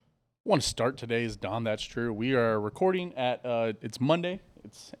want to start today's Dahm. That's true. We are recording at it's Monday.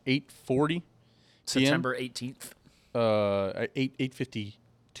 It's 8:40 September 18th. At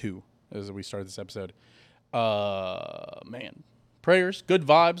 8:52 as we started this episode. Man, prayers, good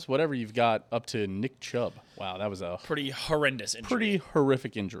vibes, whatever you've got up to Nick Chubb. Wow, that was a Pretty horrendous injury. pretty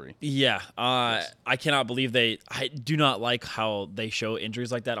horrific injury. Yeah. I cannot believe I do not like how they show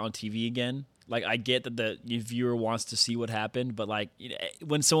injuries like that on TV again. Like, I get that the viewer wants to see what happened, but, like,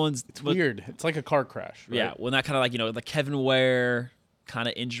 when someone's... It's weird. It's like a car crash, right? Yeah, when that kind of, like, the Kevin Ware kind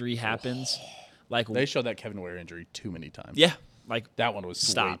of injury happens. Like, They showed that Kevin Ware injury too many times. yeah, like, That one was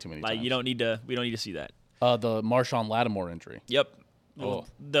stop. way too many like, times. we don't need to see that. The Marshawn Lattimore injury. Yep. Oh.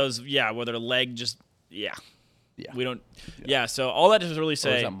 Those, where their leg just, Yeah. we don't, so all that just really Or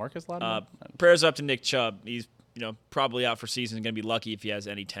say... is that Marcus Lattimore? Prayers up to Nick Chubb. He's probably out for season. Going to be lucky if he has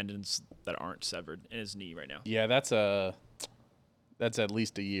any tendons that aren't severed in his knee right now. Yeah, that's at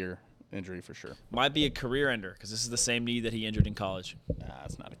least a year injury for sure. Might be a career ender because this is the same knee that he injured in college. Nah,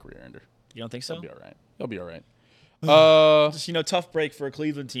 it's not a career ender. You don't think so? He'll be all right. He'll be all right. Just tough break for a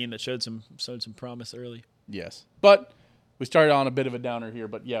Cleveland team that showed some promise early. Yes, but we started on a bit of a downer here.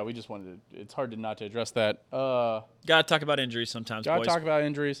 But yeah, we just wanted to. It's hard not to address that. Got to talk about injuries sometimes. Gotta boys. talk about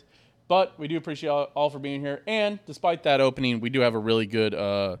injuries. But we do appreciate all for being here. And despite that opening, we do have a really good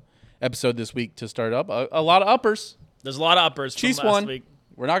episode this week to start up. A lot of uppers. There's a lot of uppers. Chiefs from last won. Week.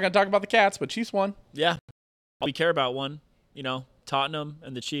 We're not going to talk about the Cats, but Chiefs won. Yeah, we care about one. Tottenham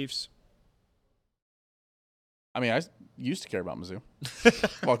and the Chiefs. I mean, I used to care about Mizzou.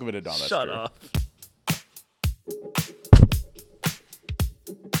 Welcome to Dawn. Shut up.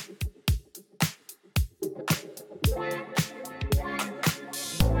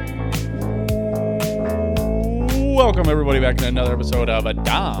 Welcome, everybody, back to another episode of a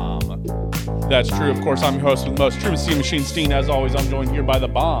Dahm. That's true. Of course, I'm your host with the most, True Steam Machine Steen. As always, I'm joined here by the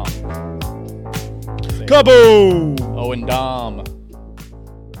bomb. Kaboom! Owen Dahm.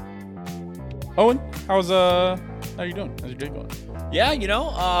 Owen, how you doing? How's your day going? Yeah,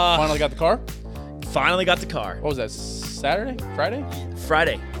 Finally got the car? finally got the car. What was that, Saturday? Friday?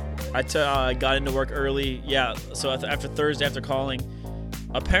 Friday. I got into work early. Yeah, so after Thursday, after calling,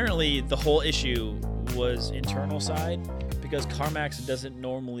 apparently the whole issue was internal side because CarMax doesn't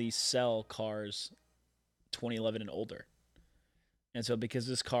normally sell cars 2011 and older. And so because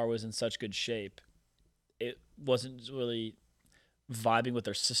this car was in such good shape, it wasn't really vibing with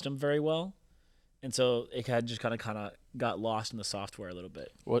their system very well. And so it had just kind of got lost in the software a little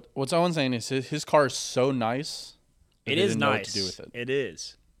bit. What's Owen saying is his car is so nice. It is nice. Know what nice. to do with it. It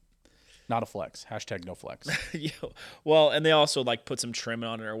is. Not a flex. # no flex. Well, and they also put some trim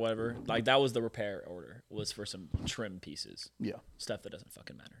on it or whatever. Like that was the repair order, was for some trim pieces. Yeah. Stuff that doesn't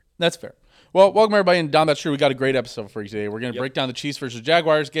fucking matter. That's fair. Well, welcome everybody, and Dom, that's true. We got a great episode for you today. We're going to break down the Chiefs versus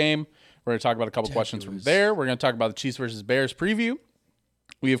Jaguars game. We're going to talk about a couple questions from there. We're going to talk about the Chiefs versus Bears preview.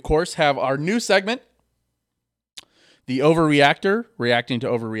 We, of course, have our new segment, the Overreactor, reacting to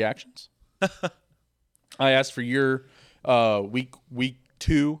overreactions. I asked for your week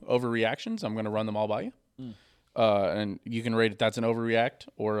 2 overreactions. I'm going to run them all by you. And you can rate if that's an overreact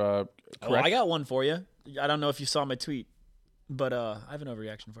or correct. I got one for you. I don't know if you saw my tweet, but I have an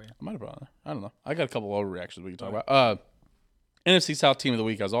overreaction for you. I might have brought it there. I don't know. I got a couple of overreactions we can talk about. NFC South team of the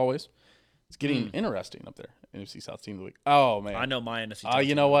week, as always. It's getting interesting up there. NFC South team of the week. Oh, man. I know my NFC.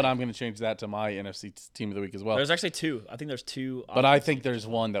 You know what? I'm going to change that to my NFC team of the week as well. There's actually 2. I think there's 2. But I think there's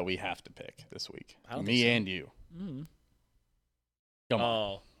one that we have to pick this week. Me and you. Come on.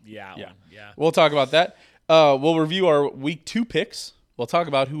 Oh, yeah. Yeah. We'll talk about that. We'll review our week 2 picks. We'll talk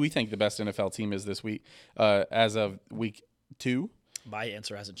about who we think the best NFL team is this week as of week 2. My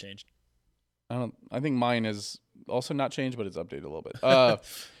answer hasn't changed. I think mine is also not changed, but it's updated a little bit.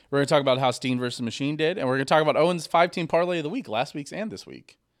 We're going to talk about how Steen versus Machine did, and we're going to talk about Owen's 5-team parlay of the week, last week's and this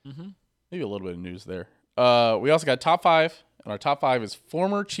week. Maybe a little bit of news there. We also got top 5, and our top 5 is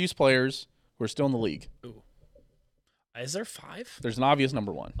former Chiefs players who are still in the league. Ooh. Is there 5? There's an obvious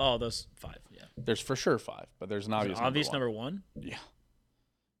number 1. Oh, those 5, yeah. There's for sure 5, but there's an obvious number 1? Yeah.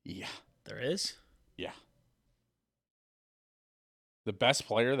 Yeah. There is? Yeah. The best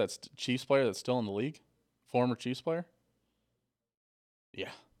player that's Chiefs player that's still in the league? Former Chiefs player? Yeah.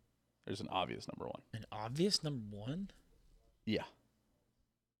 There's an obvious number 1. An obvious number 1? Yeah.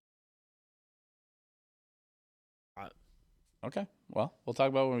 Okay. Well, we'll talk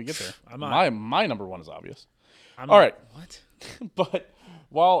about it when we get there. My number 1 is obvious. All right. What? But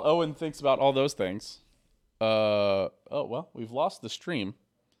while Owen thinks about all those things, we've lost the stream,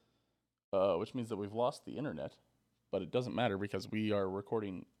 which means that we've lost the internet. but it doesn't matter because we are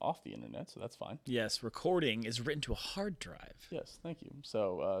recording off the internet, so that's fine. Yes, recording is written to a hard drive. Yes, thank you.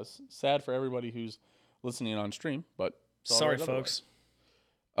 So sad for everybody who's listening on stream, but sorry, folks.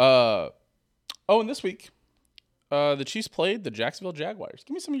 And this week, the Chiefs played the Jacksonville Jaguars.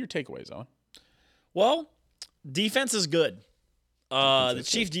 Give me some of your takeaways, Owen. Well, defense is good. The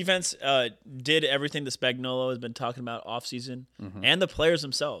Chiefs defense did everything the Spagnuolo has been talking about offseason, and the players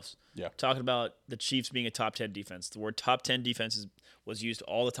themselves. Yeah. Talking about the Chiefs being a top 10 defense. The word top 10 defense was used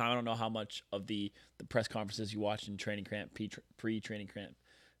all the time. I don't know how much of the press conferences you watched in training camp, pre-training camp.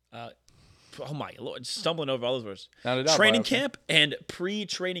 Oh, my Lord. Stumbling over all those words. Training camp and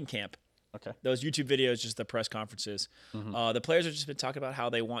pre-training camp. Okay. Those YouTube videos, just the press conferences. The players have just been talking about how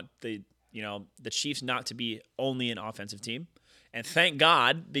they want the Chiefs not to be only an offensive team. And thank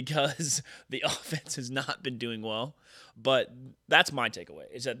God, because the offense has not been doing well. But that's my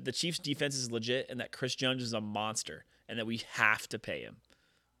takeaway, is that the Chiefs' defense is legit and that Chris Jones is a monster and that we have to pay him.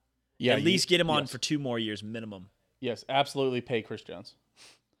 Yeah, At least get him on for 2 more years minimum. Yes, absolutely pay Chris Jones.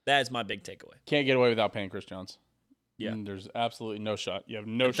 That is my big takeaway. Can't get away without paying Chris Jones. Yeah. And there's absolutely no shot. You have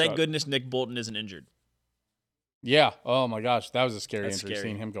no shot. Thank goodness Nick Bolton isn't injured. Yeah. Oh, my gosh. That was a scary injury,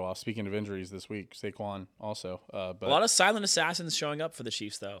 seeing him go off. Speaking of injuries this week, Saquon also. But a lot of silent assassins showing up for the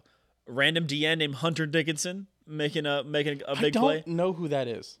Chiefs, though. Random DN named Hunter Dickinson making a big play. I don't know who that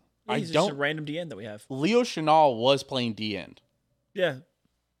is. Yeah, he's just a random DN that we have. Leo Chenal was playing DN. Yeah.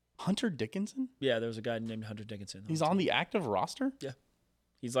 Hunter Dickinson? Yeah, there was a guy named Hunter Dickinson. He's on the active roster? Yeah.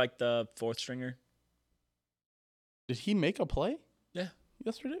 He's like the 4th stringer. Did he make a play? Yeah.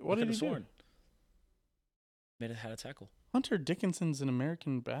 Yesterday? What did he do? Had a tackle. Hunter Dickinson's an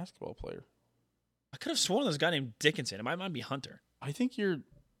American basketball player. I could have sworn there's a guy named Dickinson. It might be Hunter. I think you're...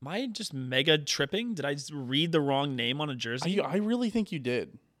 Am I just mega tripping? Did I just read the wrong name on a jersey? I really think you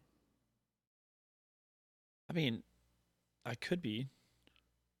did. I mean, I could be.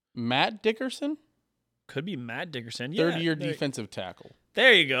 Matt Dickerson? Could be Matt Dickerson. Yeah, 30-year defensive tackle.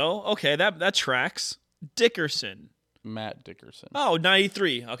 There you go. Okay, that tracks. Dickerson. Matt Dickerson. Oh,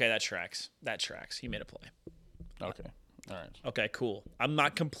 93. Okay, that tracks. He made a play. Okay. All right. Okay, cool. I'm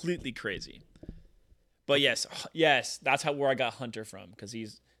not completely crazy. But yes, that's where I got Hunter from, because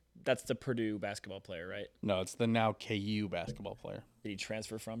that's the Purdue basketball player, right? No, it's the now KU basketball player. Did he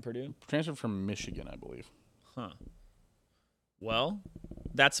transfer from Purdue? Transferred from Michigan, I believe. Huh. Well,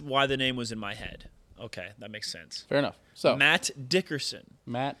 that's why the name was in my head. Okay, that makes sense. Fair enough. So Matt Dickerson.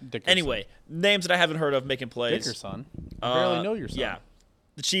 Anyway, names that I haven't heard of making plays. Dickerson. I barely know your son. Yeah.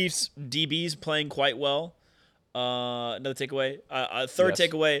 The Chiefs DBs playing quite well. Another takeaway. Third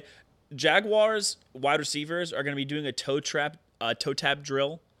takeaway. Jaguars wide receivers are going to be doing a toe tap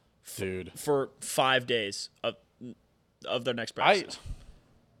drill for 5 days of their next practice.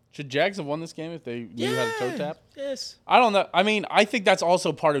 Should Jags have won this game if they knew how to toe tap? Yes. I don't know. I mean, I think that's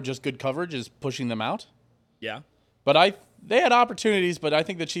also part of just good coverage is pushing them out. Yeah. But they had opportunities, but I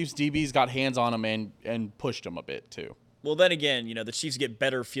think the Chiefs DBs got hands on them and pushed them a bit too. Well, then again, the Chiefs get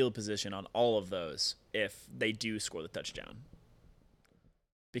better field position on all of those if they do score the touchdown.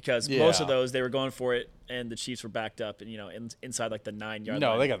 Because most of those, they were going for it, and the Chiefs were backed up, and inside like the 9-yard line.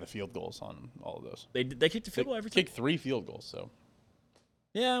 No, they got the field goals on all of those. They kicked the field goal every time? Kicked 3 field goals, so.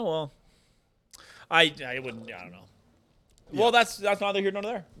 Yeah, well, I don't know. Yeah. Well, that's neither here nor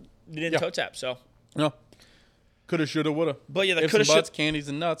there. They didn't toe tap, so. No. Coulda, shoulda, woulda. But yeah, the coulda, butts, candies,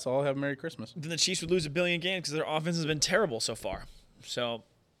 and nuts all have Merry Christmas. Then the Chiefs would lose 1 billion games because their offense has been terrible so far. So.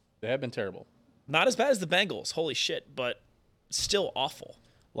 They have been terrible. Not as bad as the Bengals, holy shit, but still awful.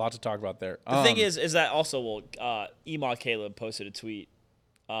 A lot to talk about there. The thing is that also, Ema Caleb posted a tweet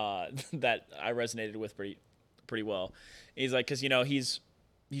that I resonated with pretty well. He's like, because,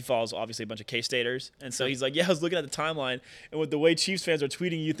 he follows, obviously, a bunch of K-Staters. And so he's like, I was looking at the timeline, and with the way Chiefs fans are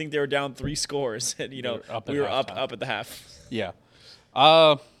tweeting, you think they were down 3 scores. And, we were up at the half. Yeah.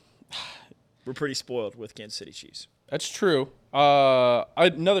 We're pretty spoiled with Kansas City Chiefs. That's true.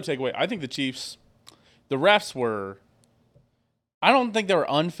 Another takeaway, I think the Chiefs, the refs were... I don't think they were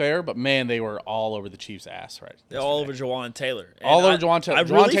unfair, but, man, they were all over the Chiefs' ass, right? They're all over Jawan Taylor. All over Jawan Taylor.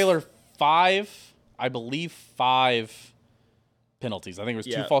 Jawan Taylor, 5 penalties. I think it was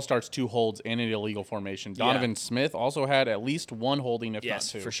 2 false starts, 2 holds, and an illegal formation. Donovan Smith also had at least 1 holding, if not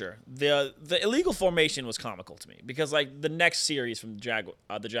 2. Yes, for sure. The illegal formation was comical to me because, the next series from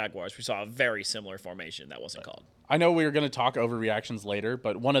the Jaguars, we saw a very similar formation that wasn't called. I know we were going to talk overreactions later,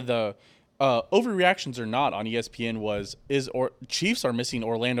 but one of the overreactions or not on ESPN Chiefs are missing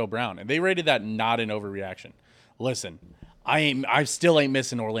Orlando Brown, and they rated that not an overreaction. Listen, I still ain't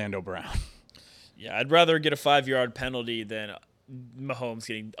missing Orlando Brown. Yeah, I'd rather get a 5-yard penalty than Mahomes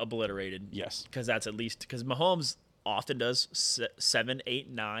getting obliterated. Yes, because that's at least because Mahomes often does 7, 8,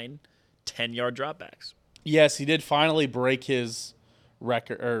 9, 10-yard dropbacks. Yes, he did finally break his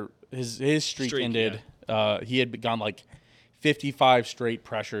record, or his streak ended. Yeah. He had gone like 55 straight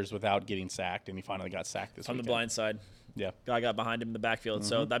pressures without getting sacked, and he finally got sacked this weekend. On the blind side. Yeah. Guy got behind him in the backfield. Mm-hmm.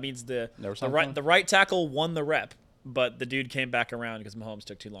 So that means the right tackle won the rep, but the dude came back around because Mahomes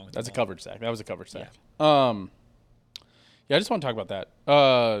took too long. That's a coverage sack. That was a coverage sack. Yeah. I just want to talk about that.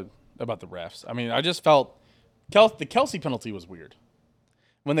 About the refs. I mean, I just felt the Kelsey penalty was weird.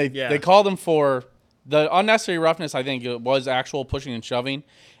 When they called him for the unnecessary roughness, I think it was actual pushing and shoving,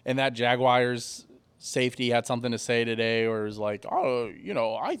 and that Jaguars safety had something to say today, or was like,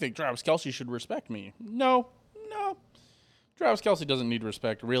 I think Travis Kelsey should respect me. No. Travis Kelsey doesn't need to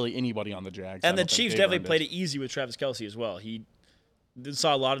respect really anybody on the Jags. And the Chiefs definitely played it easy with Travis Kelsey as well. He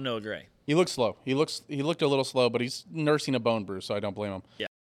saw a lot of Noah Gray. He looked slow. He looked a little slow, but he's nursing a bone bruise, so I don't blame him. Yeah.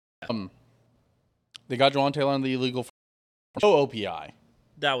 They got Juwan Taylor on the illegal. No OPI.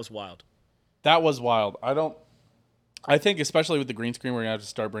 That was wild. That was wild. I think especially with the green screen, we're gonna have to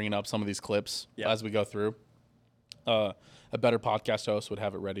start bringing up some of these clips as we go through. A better podcast host would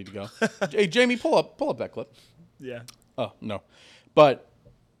have it ready to go. Hey, Jamie, pull up that clip. Yeah. Oh, no. But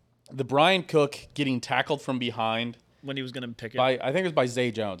the Brian Cook getting tackled from behind. When he was going to pick it. I think it was by Zay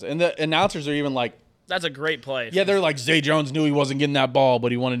Jones. And the announcers are even like. That's a great play. Yeah, they're like, Zay Jones knew he wasn't getting that ball,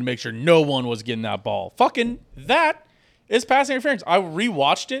 but he wanted to make sure no one was getting that ball. Fucking that is pass interference. I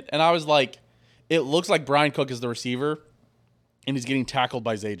rewatched it, and I was like, it looks like Brian Cook is the receiver, and he's getting tackled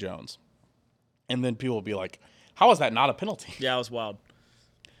by Zay Jones. And then people will be like, how is that not a penalty? Yeah, it was wild.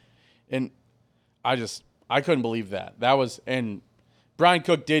 And I couldn't believe that. And Brian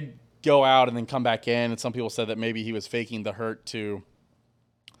Cook did go out and then come back in, and some people said that maybe he was faking the hurt to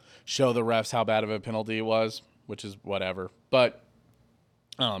show the refs how bad of a penalty it was, which is whatever. But,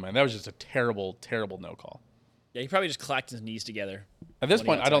 oh, man, that was just a terrible, terrible no call. Yeah, he probably just clacked his knees together. At this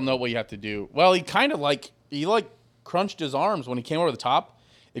point, I don't know what you have to do. Well, he kind of he crunched his arms when he came over the top.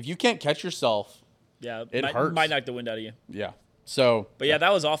 If you can't catch yourself, it hurts. Might knock the wind out of you. Yeah. So, but yeah,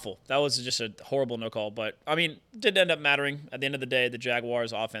 that was awful. That was just a horrible no call. But I mean, it didn't end up mattering. At the end of the day, the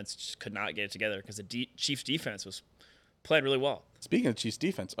Jaguars' offense just could not get it together because the Chiefs' defense was playing really well. Speaking of Chiefs'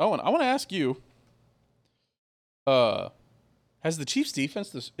 defense, Owen, I want to ask you: has the Chiefs'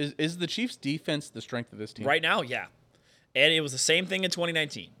 defense is the Chiefs' defense the strength of this team right now? Yeah, and it was the same thing in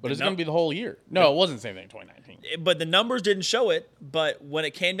 2019. But it's going to be the whole year. No, it wasn't the same thing in 2019. But the numbers didn't show it. But when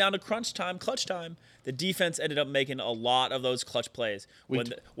it came down to clutch time, the defense ended up making a lot of those clutch plays. When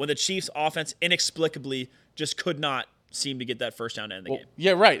the Chiefs' offense inexplicably just could not seem to get that first down to end the game.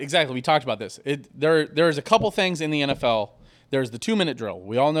 Yeah, right. Exactly. We talked about this. There's a couple things in the NFL. There's the 2-minute drill.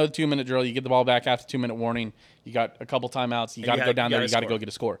 We all know the 2-minute drill. You get the ball back after 2-minute warning. You got a couple timeouts. You got to go down there. You got to go get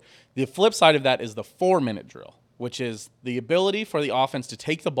a score. The flip side of that is the 4-minute drill, which is the ability for the offense to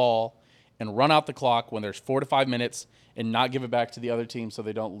take the ball and run out the clock when there's 4 to 5 minutes and not give it back to the other team so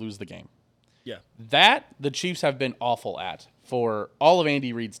they don't lose the game. Yeah. That the Chiefs have been awful at for all of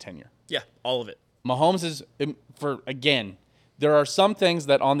Andy Reid's tenure. Yeah, all of it. Mahomes is, there are some things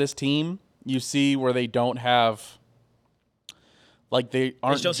that on this team you see where they don't have, they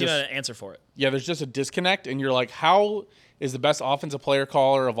aren't. They don't seem to have an answer for it. Yeah, there's just a disconnect, and you're like, how is the best offensive player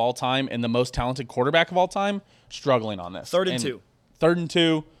caller of all time and the most talented quarterback of all time struggling on this? Third and two,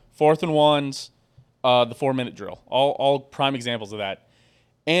 4th and 1s, the 4-minute drill. All prime examples of that.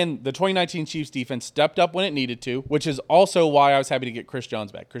 And the 2019 Chiefs defense stepped up when it needed to, which is also why I was happy to get Chris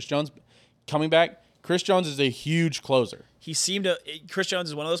Jones back. Chris Jones coming back. Chris Jones is a huge closer. Chris Jones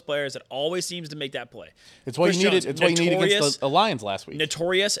is one of those players that always seems to make that play. It's what you needed. It's what you needed against the Lions last week.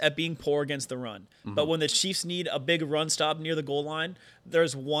 Notorious at being poor against the run. Mm-hmm. But when the Chiefs need a big run stop near the goal line,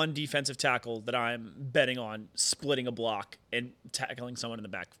 there's one defensive tackle that I'm betting on splitting a block and tackling someone in the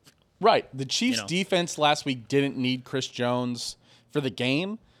back. Right. The Chiefs' defense last week didn't need Chris Jones for the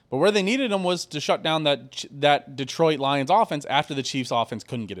game, but where they needed him was to shut down that Detroit Lions offense after the Chiefs' offense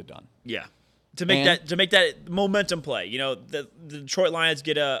couldn't get it done. Yeah. To make that momentum play, the Detroit Lions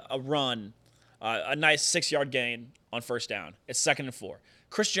get a run, a nice 6-yard gain on first down. It's 2nd and 4.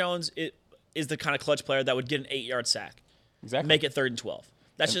 Chris Jones is the kind of clutch player that would get an 8-yard sack, exactly, make it 3rd and 12.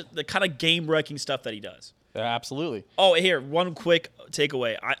 That's just the kind of game-wrecking stuff that he does. Yeah, absolutely. Oh, here, one quick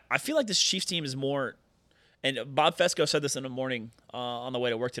takeaway. I feel like this Chiefs team is more, and Bob Fesco said this in the morning on the way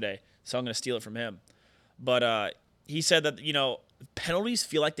to work today, so I'm going to steal it from him. But he said that penalties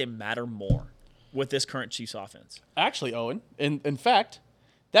feel like they matter more with this current Chiefs offense. Actually, Owen, in fact,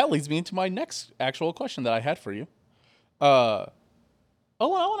 that leads me into my next actual question that I had for you. Owen, I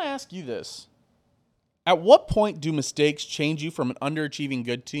want to ask you this. At what point do mistakes change you from an underachieving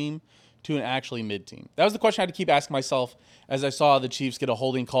good team to an actually mid team? That was the question I had to keep asking myself as I saw the Chiefs get a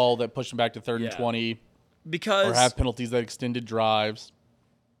holding call that pushed them back to 3rd and 20, or have penalties that extended drives.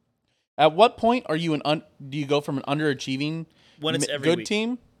 At what point are you do you go from an underachieving when it's every good week.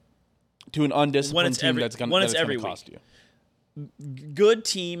 team to an undisciplined team that's going to cost you? Good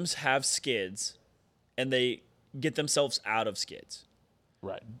teams have skids, and they get themselves out of skids.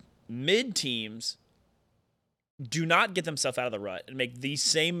 Right. Mid teams do not get themselves out of the rut and make these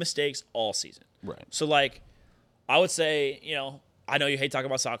same mistakes all season. Right. So, like, I would say, I know you hate talking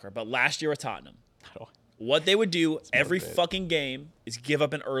about soccer, but last year with Tottenham, what they would do every fucking game is give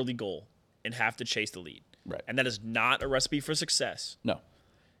up an early goal and have to chase the lead. Right. And that is not a recipe for success. No.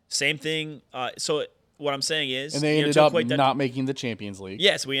 Same thing. So what I'm saying is, and they ended up not making the Champions League.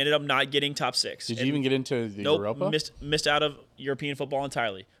 Yes, we ended up not getting top 6. Did you even get into the Europa? Missed out of European football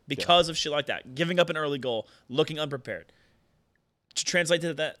entirely because of shit like that. Giving up an early goal, looking unprepared. To translate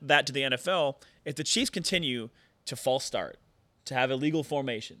that to the NFL, if the Chiefs continue to false start, to have illegal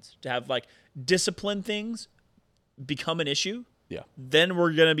formations, to have like discipline things become an issue, then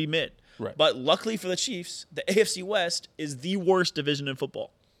we're gonna be mid. Right. But luckily for the Chiefs, the AFC West is the worst division in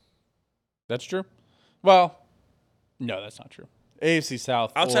football. That's true. Well, no, that's not true. AFC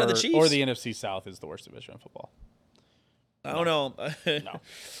South outside of the Chiefs or the NFC South is the worst division in football. I don't know. No.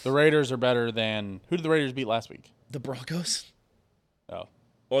 The Raiders are better than... Who did the Raiders beat last week? The Broncos. Oh.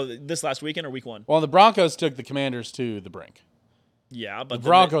 Or this last weekend or week 1? Well, the Broncos took the Commanders to the brink. Yeah, but the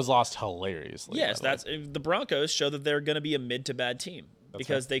Broncos lost hilariously. Yes, the Broncos show that they're going to be a mid to bad team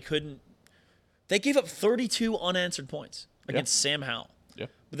because they couldn't... They gave up 32 unanswered points against Sam Howell. Yeah.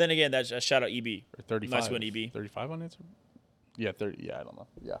 But then again, that's a shout out EB. Or 35. Nice win, EB. 35 unanswered? Yeah, 30. Yeah, I don't know.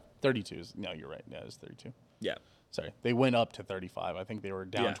 Yeah, 32 is... No, you're right. Yeah, it's 32. Yeah. Sorry. They went up to 35. I think they were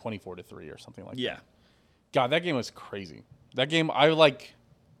down 24-3 or something like that. Yeah. God, that game was crazy. That game, I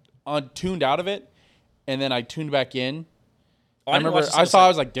tuned out of it, and then I tuned back in. I remember I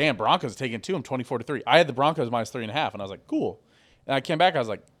was like, damn, Broncos taking 2. I'm 24-3. I had the Broncos minus 3.5, and I was like, cool. And I came back, I was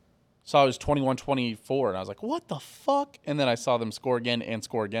like, saw it was 21-24, and I was like, what the fuck? And then I saw them score again. I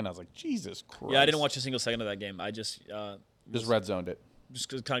was like, Jesus Christ. Yeah, I didn't watch a single second of that game. I just red zoned it. Just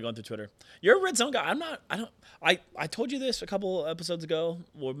kind of going through Twitter. You're a red zone guy. I told you this a couple episodes ago,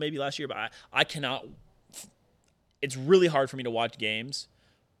 or maybe last year, but I cannot. It's really hard for me to watch games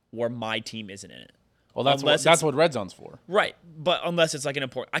where my team isn't in it. Well, that's what red zone's for. Right, but unless it's like an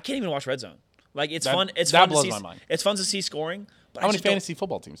important, I can't even watch red zone. Like it's fun. It's that fun blows to see. My mind. It's fun to see scoring. But how many fantasy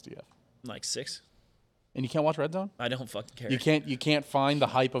football teams do you have? Like 6. And you can't watch red zone? I don't fucking care. You can't find the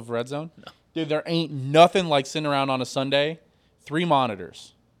hype of red zone? No. Dude, there ain't nothing like sitting around on a Sunday, 3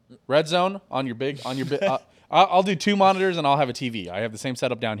 monitors. Red zone on your big. I'll do 2 monitors and I'll have a TV. I have the same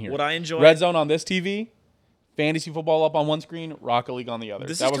setup down here. What I enjoy. Red zone on this TV, fantasy football up on one screen, Rocket League on the other.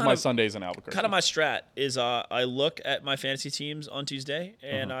 That was my Sundays in Albuquerque. Kind of my strat is I look at my fantasy teams on Tuesday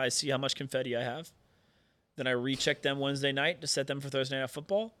and I see how much confetti I have. Then I recheck them Wednesday night to set them for Thursday Night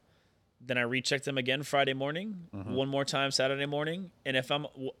Football. Then I recheck them again Friday morning, one more time Saturday morning. And if I'm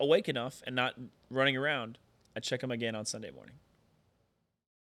awake enough and not running around, I check them again on Sunday morning.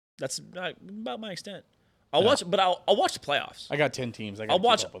 That's about my extent. I'll watch the playoffs. I got 10 teams. I'll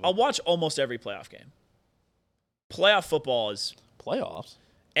watch almost every playoff game. Playoff football is playoffs.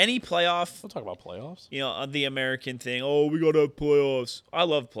 Any playoff. We'll talk about playoffs. The American thing. Oh, we gotta have playoffs. I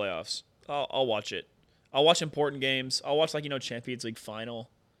love playoffs. I'll watch it. I'll watch important games. I'll watch Champions League final,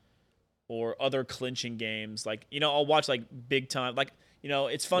 or other clinching games. I'll watch big time.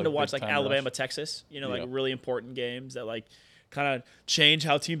 It's fun to watch Alabama, Texas. Really important games that kind of change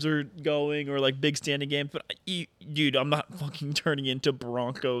how teams are going, or big standing games. But dude, I'm not fucking turning into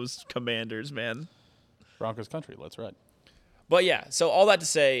Broncos Commanders, man. Broncos country, let's ride. But yeah, so all that to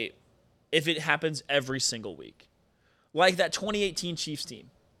say, if it happens every single week, like that 2018 Chiefs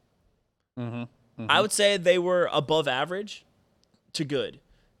team, I would say they were above average to good,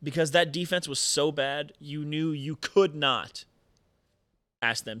 because that defense was so bad, you knew you could not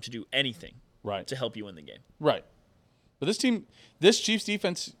ask them to do anything to help you win the game. Right. But this Chiefs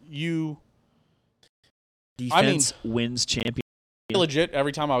defense, wins champion. Legit,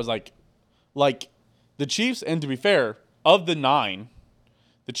 every time I was like the Chiefs, and to be fair, of the 9,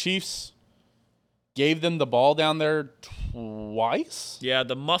 the Chiefs gave them the ball down there twice. Yeah,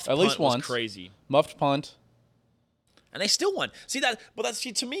 the muffed punt least was once. Crazy. Muffed punt. And they still won.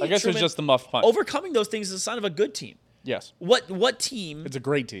 To me, I guess it was just the muffed punt. Overcoming those things is a sign of a good team. Yes. What team? It's a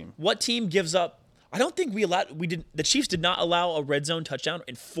great team. What team gives up? I don't think the Chiefs did not allow a red zone touchdown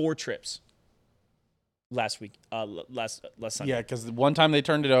in 4 trips last week. Last Sunday. Yeah, because one time they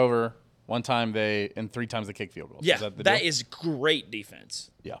turned it over, one time and 3 times they kicked field goals. Yeah, that is great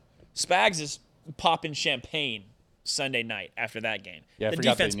defense. Yeah. Spags is popping champagne Sunday night after that game. Yeah, the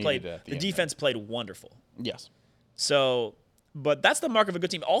defense played wonderful. Yes. So, but that's the mark of a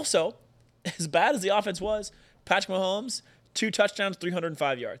good team. Also, as bad as the offense was, Patrick Mahomes, 2 touchdowns,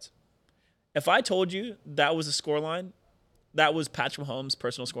 305 yards. If I told you that was a scoreline, that was Patrick Mahomes'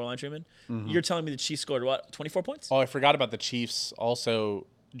 personal scoreline, Truman, you're telling me the Chiefs scored what, 24 points? Oh, I forgot about the Chiefs. Also,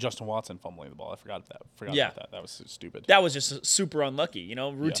 Justin Watson fumbling the ball. I forgot about that. That was so stupid. That was just super unlucky.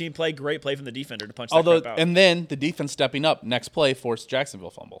 Routine play, great play from the defender to punch that crap out. And then the defense stepping up. Next play forced Jacksonville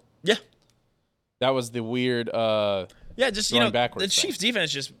fumble. Yeah. That was the weird the backwards Chiefs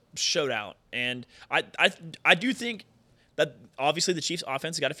defense just showed out. And I do think that obviously the Chiefs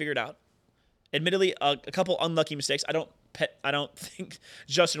offense got to figure it out. Admittedly, a couple unlucky mistakes. I don't think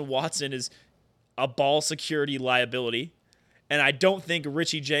Justin Watson is a ball security liability. And I don't think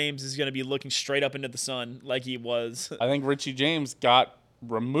Richie James is going to be looking straight up into the sun like he was. I think Richie James got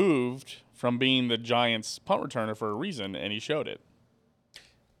removed from being the Giants' punt returner for a reason, and he showed it.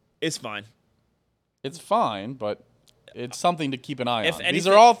 It's fine. It's fine, but it's something to keep an eye on. Anything, these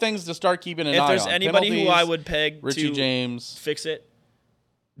are all things to start keeping an eye on. If there's anybody who I would peg Richie to James. fix it,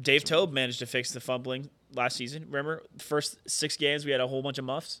 Dave Tobe managed to fix the fumbling last season. Remember, the first 6 games, we had a whole bunch of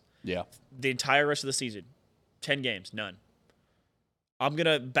muffs. Yeah. The entire rest of the season, 10 games, none. I'm going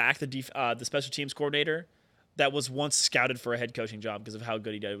to back the special teams coordinator that was once scouted for a head coaching job because of how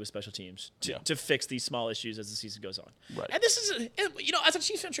good he did with special teams to fix these small issues as the season goes on. Right. And this is, as a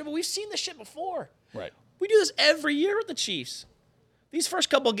Chiefs fan, we've seen this shit before. Right. We do this every year with the Chiefs. These first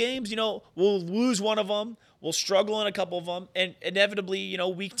couple games, we'll lose one of them. We'll struggle in a couple of them. And inevitably,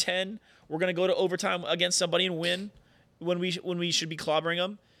 week 10, we're going to go to overtime against somebody and win when we should be clobbering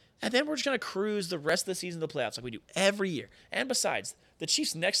them. And then we're just going to cruise the rest of the season to the playoffs like we do every year. And besides, the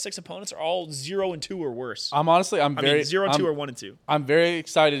Chiefs' next 6 opponents are all 0-2 or worse. 0-2 or 1-2. I'm very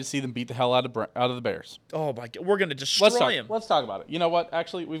excited to see them beat the hell out of the Bears. Oh my God, we're going to destroy them. Let's talk about it. You know what?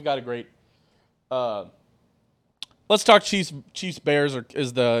 Actually, we've got a great. Let's talk Chiefs. Bears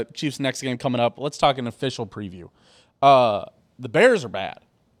is the Chiefs' next game coming up. Let's talk an official preview. The Bears are bad.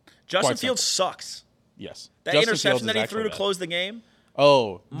 Justin Fields sucks. Yes. That interception that he threw to close the game.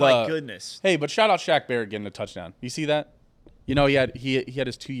 Oh my goodness! Hey, but shout out Shaq Barrett getting a touchdown. You see that? He had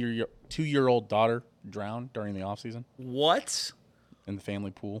his 2-year-old daughter drown during the offseason. What? In the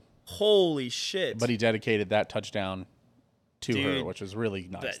family pool. Holy shit! But he dedicated that touchdown to her, which was really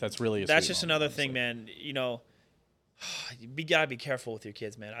nice. That's just another thing, man. You gotta be careful with your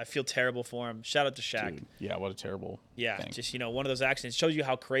kids, man. I feel terrible for him. Shout out to Shaq. Dude, yeah, what a terrible. thing. Just one of those accidents shows you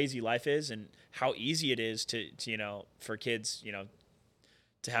how crazy life is and how easy it is to for kids,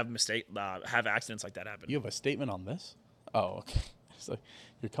 to have accidents like that happen. You have a statement on this? Oh, okay. So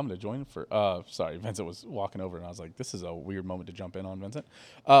you're coming to join for sorry, Vincent was walking over and I was like, this is a weird moment to jump in on, Vincent.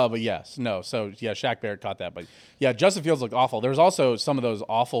 But yes, no. So yeah, Shaq Barrett caught that. But yeah, Justin Fields looked awful. There's also some of those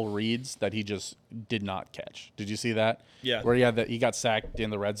awful reads that he just did not catch. Did you see that? Yeah. Where he got sacked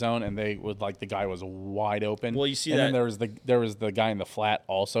in the red zone and the guy was wide open. Well, you see and that. And then there was the guy in the flat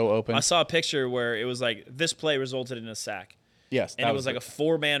also open. I saw a picture where it was like this play resulted in a sack. Yes. And it was like a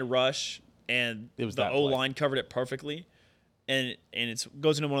 4-man rush and the O-line covered it perfectly. And it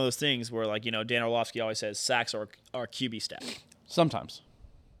goes into one of those things where, Dan Orlovsky always says, sacks are QB stat. Sometimes.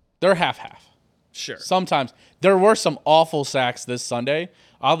 They're half-half. Sure. Sometimes. There were some awful sacks this Sunday.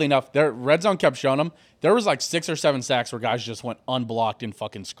 Oddly enough, their red zone kept showing them. There was 6 or 7 sacks where guys just went unblocked and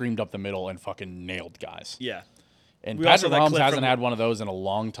fucking screamed up the middle and fucking nailed guys. Yeah. And Patrick Mahomes hasn't had one of those in a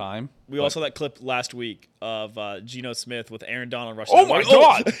long time. We also saw that clip last week of Geno Smith with Aaron Donald rushing. Oh, my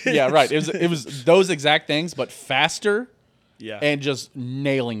God. Yeah, right. It was those exact things, but faster. Yeah. And just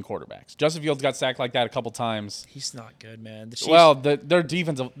nailing quarterbacks. Justin Fields got sacked like that a couple times. He's not good, man. The Chiefs,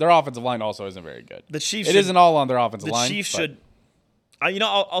 their offensive line also isn't very good. The Chiefs. It isn't all on their offensive line. The Chiefs should.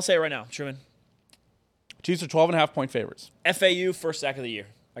 I'll say it right now, Truman. Chiefs are 12.5-point favorites. FAU first sack of the year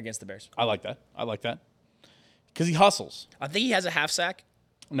against the Bears. I like that. Because he hustles. I think he has a half sack.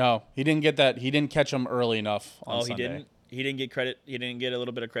 No, he didn't get that. He didn't catch him early enough on Sunday. He didn't. He didn't get credit. He didn't get a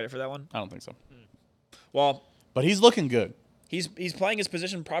little bit of credit for that one. I don't think so. Well, but he's looking good. He's playing his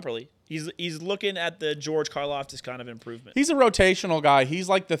position properly. He's looking at the George Karlaftis kind of improvement. He's a rotational guy. He's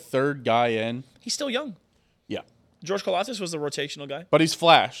like the third guy in. He's still young. Yeah. George Karlaftis was the rotational guy. But he's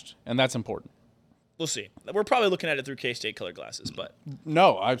flashed, and that's important. We'll see. We're probably looking at it through K-State color glasses, but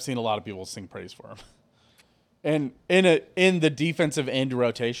no, I've seen a lot of people sing praise for him. And in the defensive end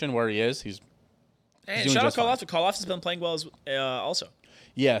rotation where he is, he's doing shout out just fine. Karlaftis has been playing well also.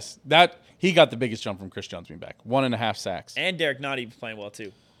 Yes, that he got the biggest jump from Chris Jones being back. 1.5 sacks. And Derek Nottie playing well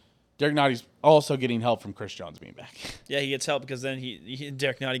too. Derek Notty's also getting help from Chris Jones being back. Yeah, he gets help because then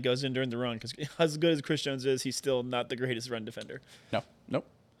Derek Notty goes in during the run because as good as Chris Jones is, he's still not the greatest run defender. No, nope.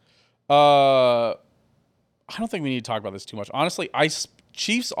 I don't think we need to talk about this too much. Honestly,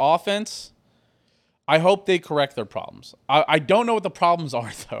 Chiefs offense, I hope they correct their problems. I don't know what the problems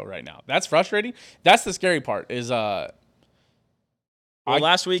are though right now. That's frustrating. That's the scary part is last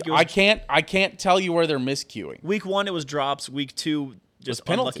week it was, I can't tell you where they're miscuing. Week 1 it was drops, week 2 just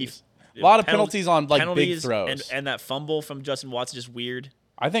penalties. A lot of penalties on like big throws. And that fumble from Justin Watson just weird.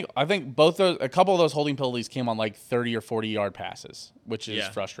 I think a couple of those holding penalties came on like 30 or 40-yard passes, which is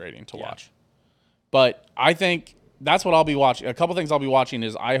frustrating to watch. But I think that's what I'll be watching. A couple things I'll be watching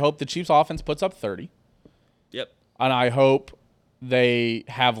is I hope the Chiefs offense puts up 30. Yep. And I hope they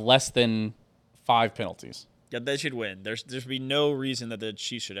have less than 5 penalties. Yeah, they should win. There should be no reason that the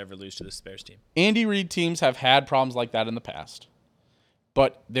Chiefs should ever lose to the Bears team. Andy Reid teams have had problems like that in the past,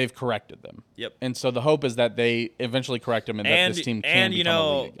 but they've corrected them. Yep. And so the hope is that they eventually correct them and that this team can become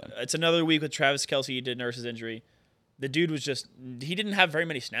a league again. It's another week with Travis Kelce. He did nurse his injury. The dude he didn't have very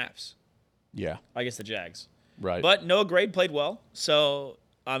many snaps. Yeah. Against the Jags. Right. But Noah Gray played well. So,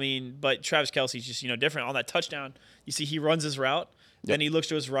 but Travis Kelce's just, different. On that touchdown, you see he runs his route. Yep. Then he looks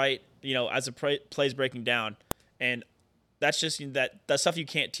to his right, as the play's breaking down. And that's just that stuff you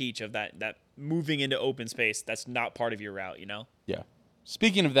can't teach of that moving into open space. That's not part of your route, Yeah.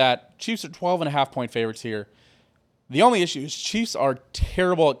 Speaking of that, Chiefs are 12.5-point favorites here. The only issue is Chiefs are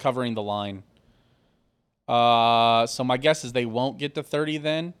terrible at covering the line. So my guess is they won't get to 30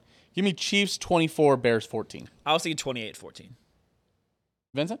 then. Give me Chiefs 24, Bears 14. I was thinking 28-14.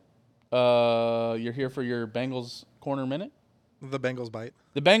 Vincent, you're here for your Bengals corner minute? The Bengals bite.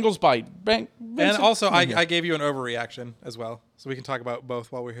 The Bengals bite. And also, I gave you an overreaction as well, so we can talk about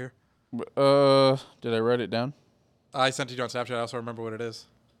both while we're here. Did I write it down? I sent it to you on Snapchat. I also remember what it is.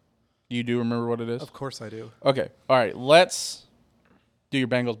 You do remember what it is? Of course I do. Okay. All right. Let's do your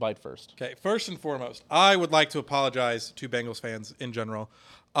Bengals bite first. Okay. First and foremost, I would like to apologize to Bengals fans in general.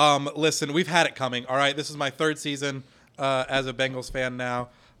 Listen, we've had it coming. All right. This is my 3rd season as a Bengals fan now.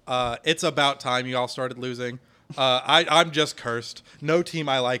 It's about time you all started losing. I'm just cursed. No team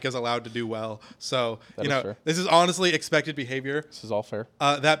I like is allowed to do well. So, this is honestly expected behavior. This is all fair.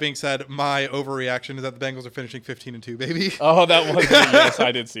 That being said, my overreaction is that the Bengals are finishing 15-2, baby. Oh, that was yes,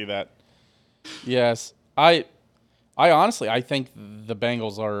 I did see that. Yes. I honestly, I think the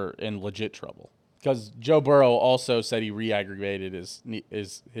Bengals are in legit trouble because Joe Burrow also said he re-aggravated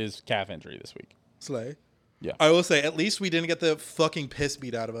his calf injury this week. Slay. Yeah. I will say, at least we didn't get the fucking piss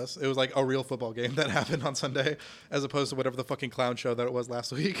beat out of us. It was like a real football game that happened on Sunday, as opposed to whatever the fucking clown show that it was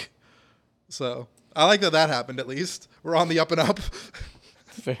last week. So I like that happened, at least. We're on the up and up.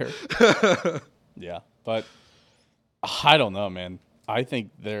 Fair. Yeah. But I don't know, man. I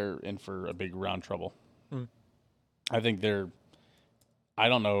think they're in for a big round trouble. I think I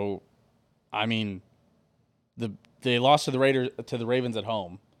don't know. I mean, they lost to the Ravens at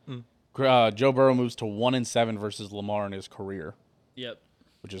home. Joe Burrow moves to 1-7 versus Lamar in his career. Yep.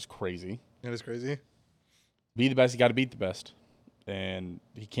 Which is crazy. It is crazy. Be the best, you got to beat the best. And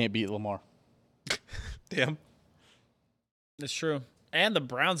he can't beat Lamar. Damn. That's true. And the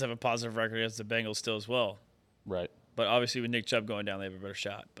Browns have a positive record against the Bengals still as well. Right. But obviously with Nick Chubb going down, they have a better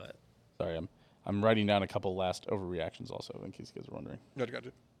shot. But sorry, I'm writing down a couple last overreactions also, in case you guys are wondering.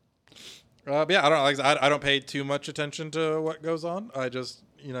 Gotcha. But yeah, I don't pay too much attention to what goes on. I just,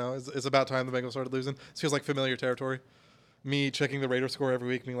 it's about time the Bengals started losing. This feels like familiar territory. Me checking the Raiders score every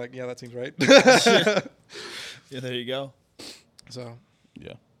week, being like, yeah, that seems right. Yeah, there you go. So.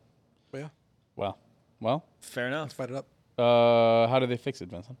 Yeah. But yeah. Wow. Well. Fair enough. Let's fight it up. How do they fix it,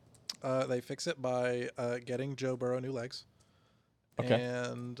 Vincent? They fix it by getting Joe Burrow new legs. Okay.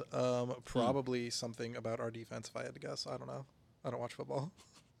 And probably something about our defense, if I had to guess. I don't know. I don't watch football.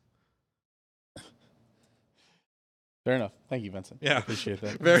 Fair enough. Thank you, Vincent. Yeah. I appreciate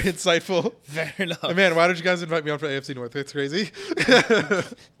that. Very insightful. Fair enough. And man, why did you guys invite me on for AFC North? It's crazy.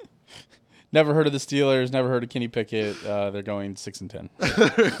 Never heard of the Steelers. Never heard of Kenny Pickett. They're going 6-10.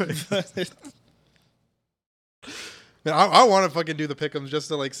 Man, I want to fucking do the pick'ems just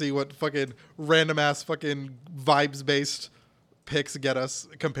to see what fucking random ass fucking vibes based picks get us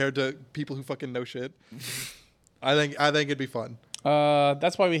compared to people who fucking know shit. I think it'd be fun.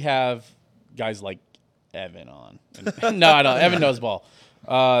 That's why we have guys like Evan on. No, I don't. Evan knows ball.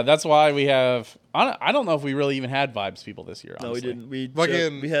 That's why we have. I don't know if we really even had vibes people this year. Honestly. No, we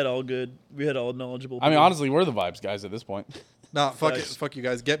didn't. We had all good. We had all knowledgeable people. I mean, honestly, we're the vibes guys at this point. Nah, fuck it. Fuck you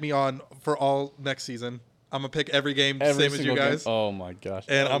guys. Get me on for all next season. I'm gonna pick every game same as you guys. Game. Oh my gosh.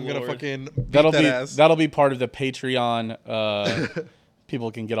 And I'm gonna fucking beat that'll that be ass. That'll be part of the Patreon people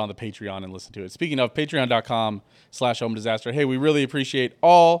can get on the Patreon and listen to it. Speaking of, patreon.com/Owen Disaster. Hey, we really appreciate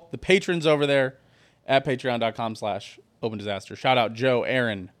all the patrons over there at patreon.com/Owen Disaster. Shout out Joe,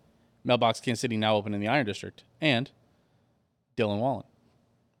 Aaron, Mailbox Kansas City, now open in the Iron District, and Dylan Wallen.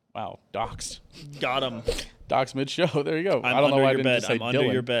 Wow, doxed. Got him. Doxed mid-show. There you go. I'm I don't know why I under didn't your just bed. say I'm under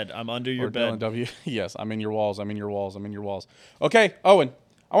Dylan your bed. I'm under your or bed. Dylan W. Yes, I'm in your walls. I'm in your walls. I'm in your walls. Okay, Owen,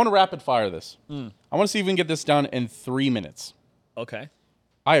 I want to rapid fire this. I want to see if we can get this done in 3 minutes. Okay.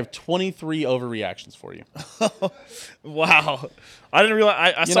 I have 23 overreactions for you. Wow. I didn't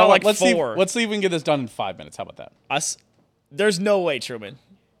realize. I You saw know like what? four. Let's see if we can get this done in 5 minutes. How about that? There's no way, Truman.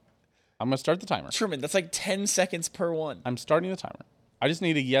 I'm going to start the timer. Truman, that's like 10 seconds per one. I'm starting the timer. I just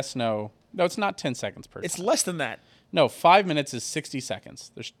need a yes, no. No, it's not 10 seconds per It's time. less than that. No, 5 minutes is 60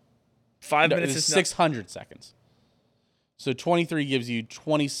 seconds. There's 5 no, minutes it's is 600 seconds. So 23 gives you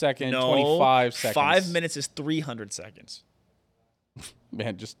 20 seconds, no, 25 seconds. 5 minutes is 300 seconds.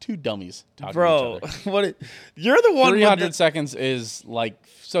 Man, just two dummies talking Bro, to each other. what? You're the one. 300 seconds is like,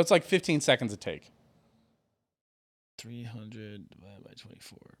 so it's like 15 seconds a take. 300 divided by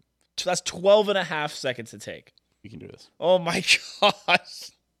 24. That's 12 and a half seconds to take. You can do this. Oh my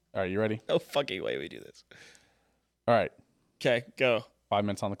gosh. All right, you ready? No fucking way we do this. All right, Okay, go. 5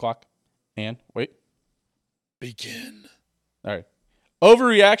 minutes on the clock. And wait. Begin. All right.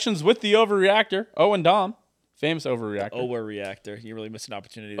 Overreactions with the overreactor. Owen Dahm. Famous overreactor. Overreactor. You really missed an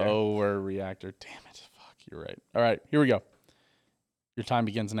opportunity there. Overreactor. Damn it. Fuck, you're right. All right, here we go. Your time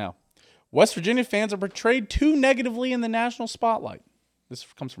begins now. West Virginia fans are portrayed too negatively in the national spotlight. This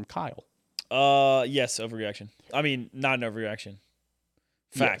comes from Kyle. Yes, overreaction. I mean, not an overreaction.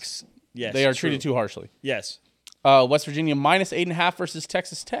 Facts. Yes. They are true. treated too harshly. Yes. West Virginia minus 8.5 versus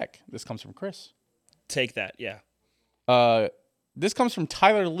Texas Tech. This comes from Chris. Take that. Yeah. This comes from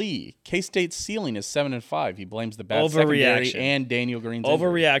Tyler Lee. K-State's ceiling is 7-5. He blames the bad secondary and Daniel Green's injury.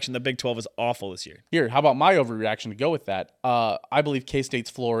 Overreaction. The Big 12 is awful this year. Here, how about my overreaction to go with that? I believe K-State's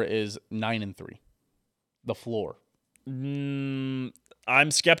floor is 9-3. The floor. I'm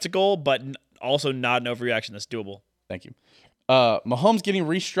skeptical, but also not an overreaction. That's doable. Thank you. Mahomes getting a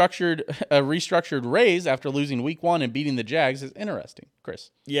restructured raise after losing week 1 and beating the Jags is interesting.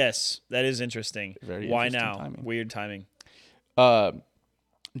 Chris. Yes, that is interesting. Very Why interesting now? timing. Weird timing.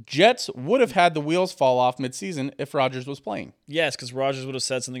 Jets would have had the wheels fall off midseason if Rodgers was playing. Yes, because Rodgers would have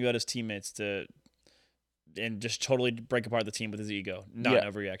said something about his teammates and just totally break apart the team with his ego. Not an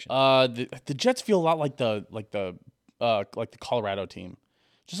overreaction. The Jets feel a lot like the Colorado team.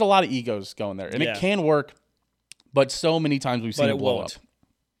 Just a lot of egos going there, and it can work. But so many times we've seen it blow up.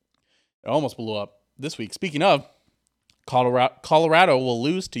 It almost blew up this week. Speaking of, Colorado will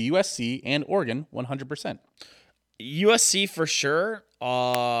lose to USC and Oregon 100%. USC for sure.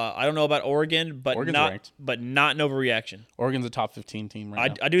 I don't know about Oregon, but Oregon's not ranked. but not an overreaction. Oregon's a top 15 team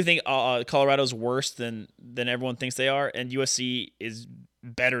right now. I do think Colorado's worse than everyone thinks they are, and USC is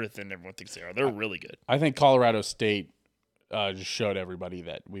better than everyone thinks they are. They're really good. I think Colorado State just showed everybody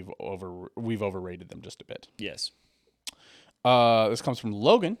that we've overrated them just a bit. Yes. This comes from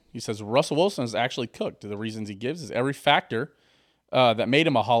Logan. He says Russell Wilson is actually cooked. The reasons he gives is every factor that made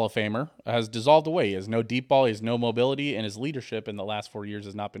him a Hall of Famer has dissolved away. He has no deep ball, he has no mobility, and his leadership in the last 4 years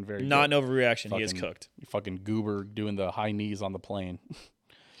has not been very Not good. an overreaction. He is cooked. Fucking goober doing the high knees on the plane.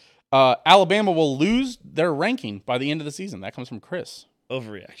 Alabama will lose their ranking by the end of the season. That comes from Chris.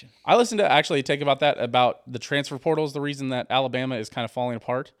 Overreaction. I listened to actually a take about that, about the transfer portal is the reason that Alabama is kind of falling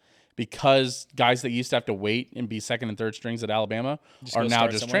apart. Because guys that used to have to wait and be second and third strings at Alabama are now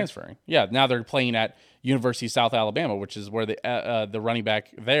just transferring. Yeah, now they're playing at University of South Alabama, which is where the running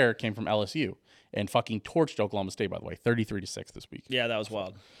back there came from LSU and fucking torched Oklahoma State, by the way, 33-6 this week. Yeah, that was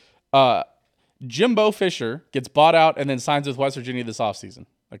wild. Jimbo Fisher gets bought out and then signs with West Virginia this offseason.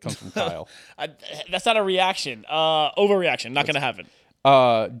 That comes from Kyle. That's not a reaction. Overreaction. Not going to happen.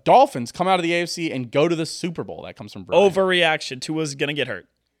 Dolphins come out of the AFC and go to the Super Bowl. That comes from Brian. Overreaction. Tua's going to get hurt.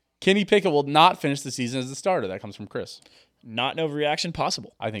 Kenny Pickett will not finish the season as the starter. That comes from Chris. Not an overreaction.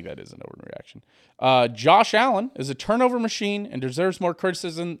 Possible. I think that is an overreaction. Josh Allen is a turnover machine and deserves more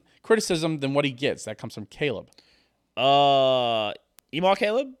criticism than what he gets. That comes from Caleb. Email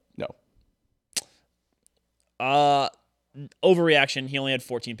Caleb? No. Overreaction. He only had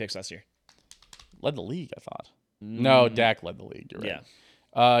 14 picks last year. Led the league, I thought. No, Dak led the league. You're right.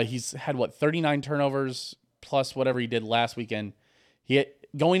 Yeah. He's had, 39 turnovers plus whatever he did last weekend.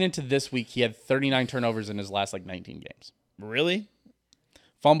 Going into this week, he had 39 turnovers in his last 19 games. Really?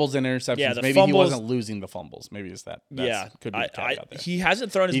 Fumbles and interceptions. Yeah, the Maybe fumbles, he wasn't losing the fumbles. Maybe it's that. Could be a caveat there. He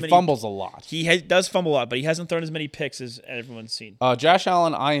hasn't thrown as He many. fumbles a lot. He does fumble a lot, but he hasn't thrown as many picks as everyone's seen. Josh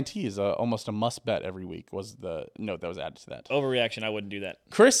Allen INT is almost a must bet every week. Was the note that was added to that? Overreaction. I wouldn't do that.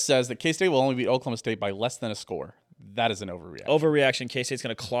 Chris says that K-State will only beat Oklahoma State by less than a score. That is an overreaction. Overreaction. K-State's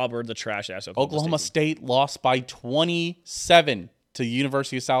going to clobber the trash ass Oklahoma State lost by 27 to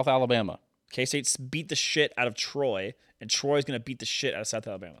University of South Alabama. K-State beat the shit out of Troy, and Troy's going to beat the shit out of South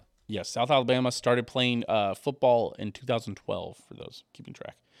Alabama. Yes, South Alabama started playing football in 2012, for those keeping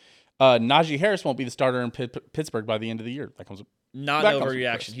track. Najee Harris won't be the starter in Pittsburgh by the end of the year. Not an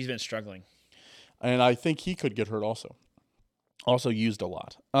overreaction. He's been struggling. And I think he could get hurt also. Also used a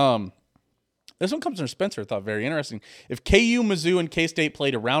lot. This one comes from Spencer. I thought very interesting. If KU, Mizzou, and K-State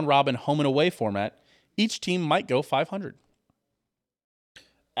played a round-robin home and away format, each team might go 500.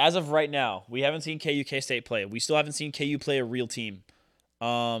 As of right now, we haven't seen KU, K-State play. We still haven't seen KU play a real team.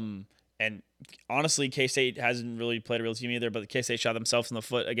 And honestly, K-State hasn't really played a real team either, but K-State shot themselves in the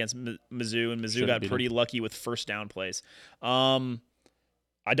foot against Mizzou, and Mizzou got pretty lucky with first down plays. I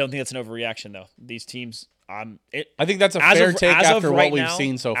don't think that's an overreaction, though. These teams, I think that's a fair take after what we've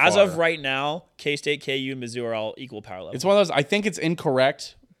seen so far. As of right now, K-State, KU, and Mizzou are all equal power level. It's one of those, I think it's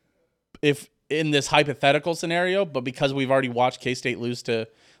incorrect if in this hypothetical scenario, but because we've already watched K-State lose to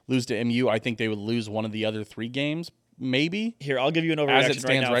MU, I think they would lose one of the other 3 games. Maybe. Here, I'll give you an overreaction as it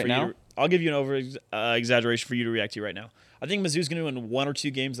stands right now. I'll give you an over-exaggeration for you to react to right now. I think Mizzou's going to win 1 or 2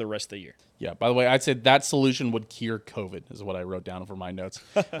 games the rest of the year. Yeah, by the way, I'd say that solution would cure COVID, is what I wrote down for my notes.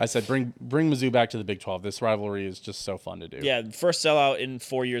 I said bring Mizzou back to the Big 12. This rivalry is just so fun to do. Yeah, first sellout in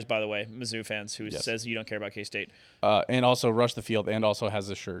 4 years, by the way, Mizzou fans, who says you don't care about K-State. And also Rush the Field, and also has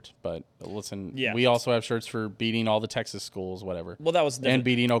a shirt. But listen, we also have shirts for beating all the Texas schools, whatever. Well, that was different. And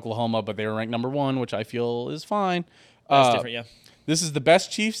beating Oklahoma, but they were ranked number 1, which I feel is fine. That's different, yeah. This is the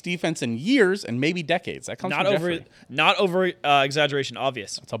best Chiefs defense in years and maybe decades. That comes from Jeffrey. Not over exaggeration,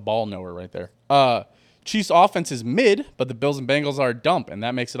 obvious. It's a ball knower right there. Chiefs offense is mid, but the Bills and Bengals are a dump, and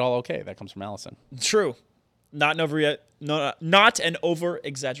that makes it all okay. That comes from Allison. True. Not an over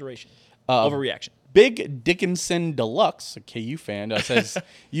exaggeration. Overreaction. Big Dickinson Deluxe, a KU fan, says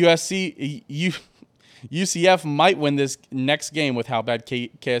UCF might win this next game with how bad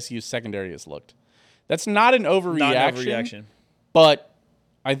KSU's secondary has looked. That's not an overreaction. But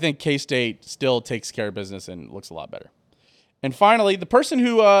I think K-State still takes care of business and looks a lot better. And finally, the person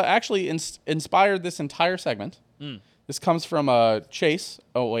who actually inspired this entire segment, this comes from Chase.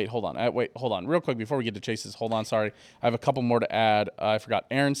 Oh, wait, hold on. Real quick, before we get to Chase's, hold on, sorry. I have a couple more to add. I forgot.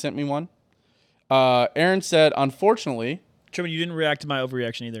 Aaron sent me one. Aaron said, unfortunately... Truman, you didn't react to my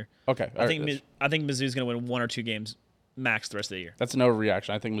overreaction either. Okay. I think Mizzou's going to win 1 or 2 games max the rest of the year. That's an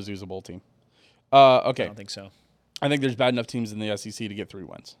overreaction. I think Mizzou's a bowl team. Okay. I don't think so. I think there's bad enough teams in the SEC to get 3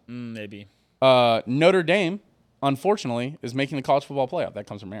 wins. Maybe. Notre Dame, unfortunately, is making the college football playoff. That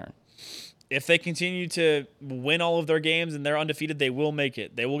comes from Aaron. If they continue to win all of their games and they're undefeated, they will make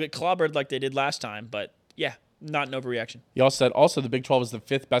it. They will get clobbered like they did last time, but yeah, not an overreaction. He also said the Big 12 is the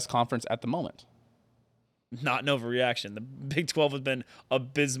 5th best conference at the moment. Not an overreaction. The Big 12 has been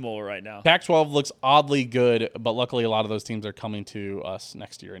abysmal right now. Pac-12 looks oddly good, but luckily a lot of those teams are coming to us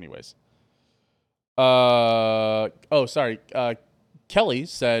next year anyways. Kelly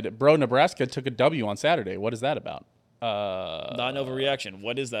said, bro, Nebraska took a W on Saturday. What is that about? Not an overreaction.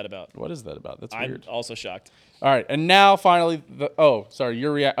 What is that about? That's weird. I'm also shocked. All right, and now finally, we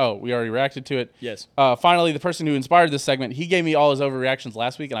already reacted to it. Yes. Finally, the person who inspired this segment, he gave me all his overreactions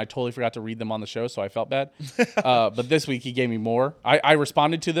last week, and I totally forgot to read them on the show, so I felt bad. But this week, he gave me more. I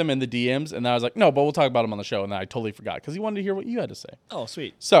responded to them in the DMs, and then I was like, no, but we'll talk about them on the show, and then I totally forgot, because he wanted to hear what you had to say. Oh,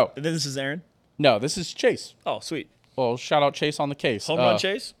 sweet. So. And then this is Aaron? No, this is Chase. Oh, sweet. Well, shout out Chase on the case. Home run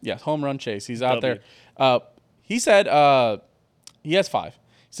Chase? Yeah, home run Chase. He's out there. He said he has 5. He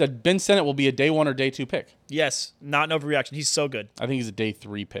said Ben Sinnott will be a day 1 or day 2 pick. Yes, not an overreaction. He's so good. I think he's a day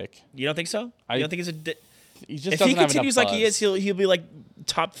 3 pick. You don't think so? You don't think he's a he just if doesn't he have continues enough like he is, he'll be like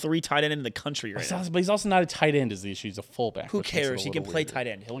top 3 tight end in the country right now. But he's also not a tight end is the issue. He's a fullback. Who cares? He can play tight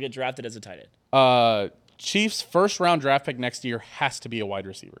end. He'll get drafted as a tight end. Chiefs' first round draft pick next year has to be a wide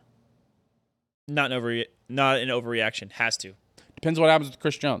receiver. Not an overreaction. Has to. Depends what happens with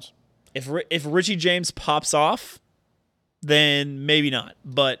Chris Jones. If Richie James pops off, then maybe not.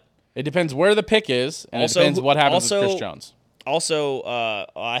 But it depends where the pick is, and it depends what happens with Chris Jones. Also,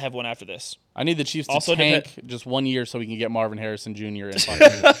 I have one after this. I need the Chiefs to tank just 1 year so we can get Marvin Harrison Jr.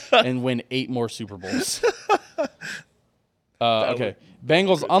 and win 8 more Super Bowls. Okay.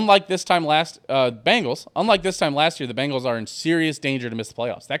 Bengals, unlike this time last year, the Bengals are in serious danger to miss the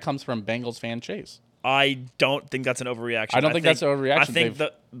playoffs. That comes from Bengals fan Chase. I don't think that's an overreaction. I don't think that's an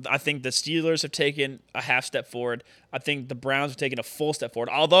overreaction. I think the Steelers have taken a half step forward. I think the Browns have taken a full step forward.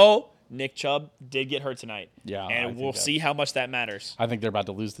 Although Nick Chubb did get hurt tonight. Yeah, and we'll see how much that matters. I think they're about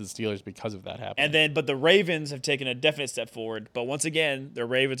to lose to the Steelers because of that happening. But the Ravens have taken a definite step forward. But once again, the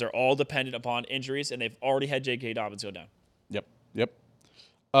Ravens are all dependent upon injuries, and they've already had J.K. Dobbins go down. Yep.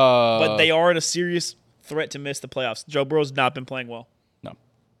 But they are in a serious threat to miss the playoffs. Joe Burrow's not been playing well. No.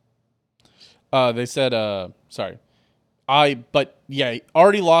 They said, already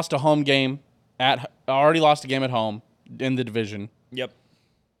lost a home game already lost a game at home in the division. Yep.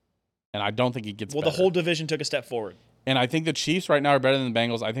 And I don't think it gets better. The whole division took a step forward. And I think the Chiefs right now are better than the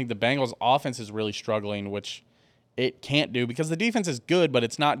Bengals. I think the Bengals offense is really struggling, which it can't do because the defense is good, but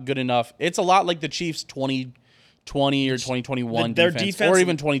it's not good enough. It's a lot like the Chiefs 2020 or 2021 defense, or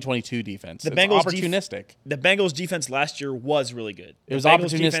even 2022 defense. It's opportunistic. The Bengals defense last year was really good. It was Bengals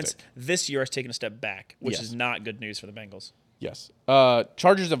opportunistic. Defense this year has taken a step back, which Yes. is not good news for the Bengals. Yes.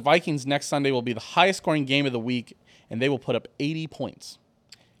 Chargers at Vikings next Sunday will be the highest scoring game of the week, and they will put up 80 points.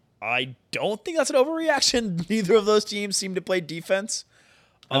 I don't think that's an overreaction. Neither of those teams seem to play defense.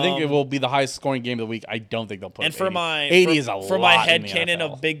 I think it will be the highest scoring game of the week. I don't think they'll put And up for 80. my 80 is a lot for my in head the canon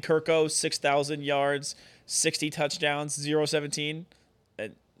NFL. of Big Kirko, 6,000 yards, 60 touchdowns, 0-17.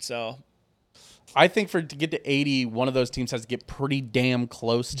 And so I think to get to 80, one of those teams has to get pretty damn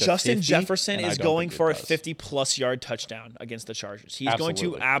close to Justin 50, Jefferson and I is don't going think it for a does. 50-plus yard touchdown against the Chargers. He's going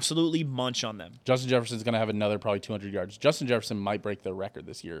to Absolutely. absolutely munch on them. Justin Jefferson's going to have another probably 200 yards. Justin Jefferson might break their record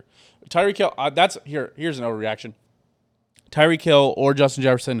this year. Tyreek Hill, here's an overreaction. Tyreek Hill or Justin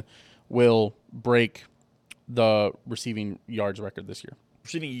Jefferson will break the receiving yards record this year.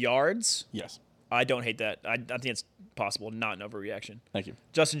 Receiving yards? Yes. I don't hate that. I think it's possible, not an overreaction. Thank you.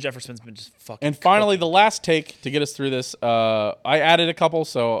 Justin Jefferson's been just fucking. And finally, the last take to get us through this. I added a couple,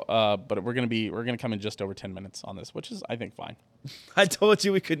 but we're gonna come in just over 10 minutes on this, which is I think fine. I told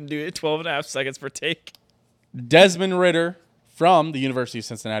you we couldn't do it. 12 and a half seconds per take. Desmond Ridder from the University of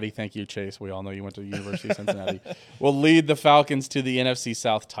Cincinnati. Thank you, Chase. We all know you went to the University of Cincinnati. Will lead the Falcons to the NFC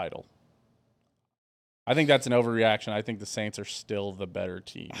South title. I think that's an overreaction. I think the Saints are still the better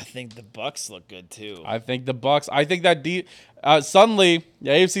team. I think the Bucks look good too. I think the Bucks. I think that suddenly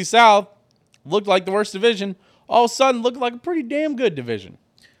the AFC South looked like the worst division. All of a sudden, looked like a pretty damn good division.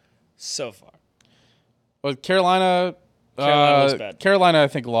 So far, But Carolina looks bad. Carolina, I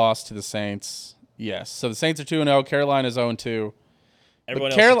think, lost to the Saints. Yes. So the Saints are 2-0. Carolina's 0-2.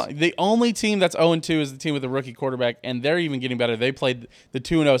 Everyone Carolina, the only team that's 0-2 is the team with the rookie quarterback, and they're even getting better. They played the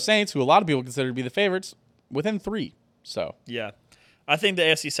 2-0 Saints, who a lot of people consider to be the favorites, within 3. So yeah, I think the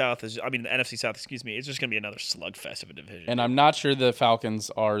NFC South the NFC South. Excuse me. It's just gonna be another slugfest of a division. and I'm not sure the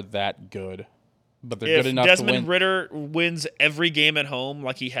Falcons are that good, but they're if good enough Desmond to win. Ridder wins every game at home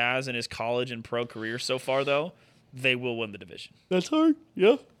like he has in his college and pro career so far, though, they will win the division. That's hard.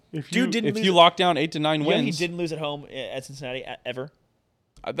 Yeah. If Dude you lock down 8 to 9 Yeah, wins, he didn't lose at home at Cincinnati ever,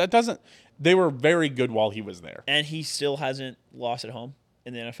 that doesn't. They were very good while he was there. and he still hasn't lost at home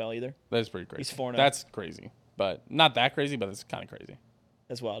in the NFL either. That's pretty crazy. He's 4-0. That's crazy, but not that crazy. But it's kind of crazy.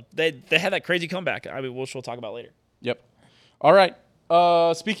 That's wild. They had that crazy comeback. Which we'll talk about later. Yep. All right.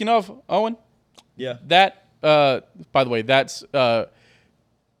 Speaking of Owen, Yeah. that by the way, that's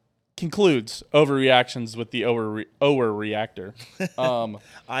concludes overreactions with the overreactor.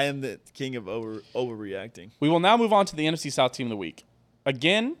 I am the king of overreacting. We will now move on to the NFC South Team of the Week.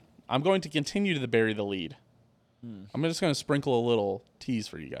 Again, I'm going to continue to bury the lead. I'm just going to sprinkle a little tease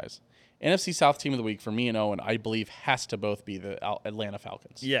for you guys. NFC South Team of the Week for me and Owen, I believe, has to both be the Atlanta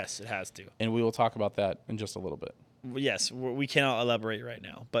Falcons. Yes, it has to. And we will talk about that in just a little bit. Yes, we cannot elaborate right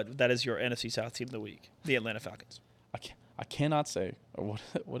now, but that is your NFC South Team of the Week, the Atlanta Falcons. I cannot say what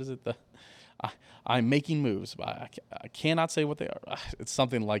is it. I'm making moves, but I cannot say what they are. It's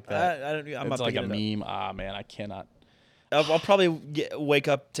something like that. I'm it's not like a picking it meme. Man, I cannot. I'll probably wake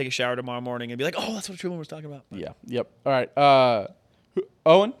up, take a shower tomorrow morning, and be like, "Oh, that's what Truman was talking about." Yeah. Yep. All right.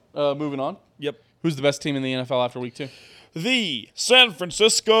 Owen. Moving on. Yep. Who's the best team in the NFL after week 2? The San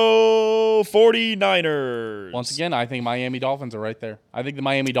Francisco 49ers. Once again, I think Miami Dolphins are right there. I think the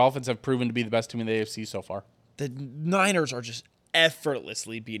Miami Dolphins have proven to be the best team in the AFC so far. The Niners are just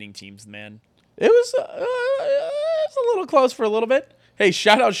effortlessly beating teams, man. It was a little close for a little bit. Hey,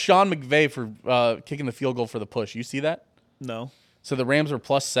 shout out Sean McVay for kicking the field goal for the push. You see that? No. So the Rams are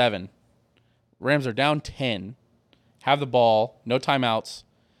 +7. Rams are down 10. Have the ball, no timeouts.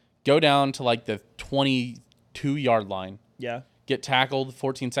 Go down to like the 22-yard line. Yeah. Get tackled,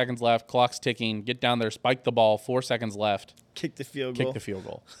 14 seconds left, clock's ticking. Get down there, spike the ball, 4 seconds left. Kick the field goal. Kick the field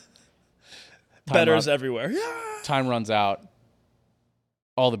goal. Betters everywhere. Time runs out.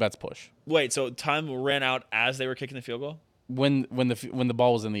 All the bets push. Wait, so time ran out as they were kicking the field goal? When the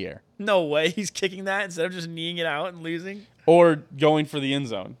ball was in the air. No way. He's kicking that instead of just kneeing it out and losing? Or going for the end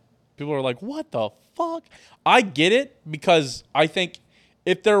zone. People are like, what the fuck? I get it because I think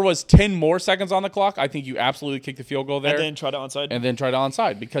if there was 10 more seconds on the clock, I think you absolutely kick the field goal there. And then try to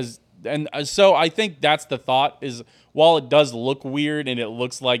onside? Because so I think that's the thought is while it does look weird and it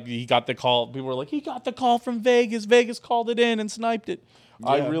looks like he got the call, people are like, he got the call from Vegas. Vegas called it in and sniped it. Yeah.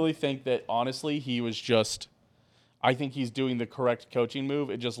 I really think that, honestly, I think he's doing the correct coaching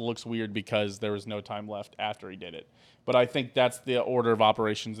move. It just looks weird because there was no time left after he did it. But I think that's the order of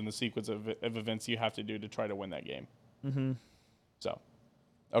operations and the sequence of events you have to do to try to win that game. Mm-hmm. So,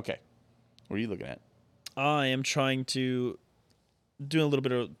 okay. What are you looking at? I am trying to do a little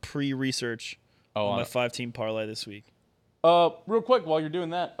bit of pre-research on my 5-team parlay this week. Real quick, while you're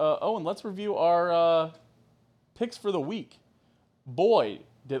doing that, Owen, let's review our picks for the week. Boy,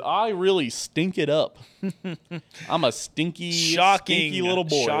 did I really stink it up. I'm a stinky little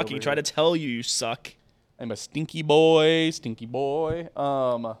boy. Shocking. Try to tell you suck. I'm a stinky boy.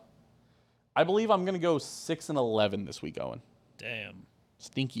 I believe I'm going to go 6-11 this week, Owen. Damn.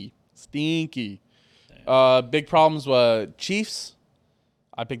 Stinky. Big problems with Chiefs.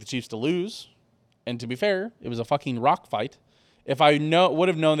 I picked the Chiefs to lose. And to be fair, it was a fucking rock fight. If I would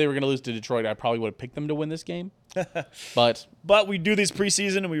have known they were going to lose to Detroit, I probably would have picked them to win this game. But we do these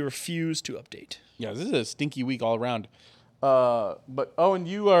preseason and we refuse to update. Yeah, this is a stinky week all around. But Owen,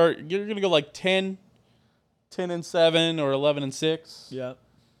 you're going to go like 10-7 or 11-6. Yeah.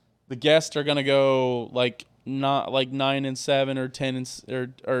 The guests are going to go like not like 9-7 or 10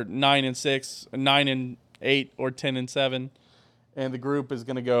 or 9-6, 9-8 or 10-7, and the group is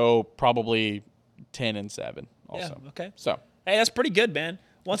going to go probably 10-7 also. Yeah, okay. So, hey, that's pretty good, man.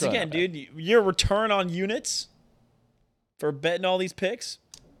 Once again, dude, your return on units for betting all these picks,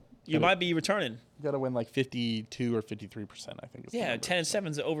 you might be returning. You got to win like 52 or 53%, I think. Yeah, 10-7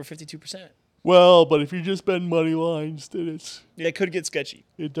 is over 52%. Well, but if you just bet money lines, then it could get sketchy.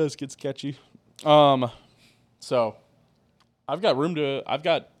 It does get sketchy. So I've got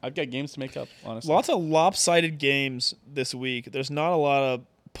games to make up, honestly. Lots of lopsided games this week. There's not a lot of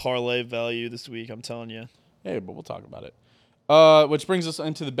parlay value this week, I'm telling you. Hey, but we'll talk about it. Which brings us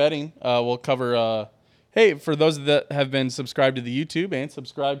into the betting. We'll cover hey, for those that have been subscribed to the YouTube and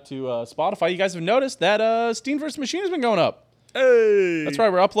subscribed to Spotify, you guys have noticed that Steam vs. Machine has been going up. Hey, that's right.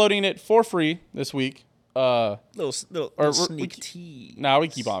 We're uploading it for free this week. Little sneak tease. We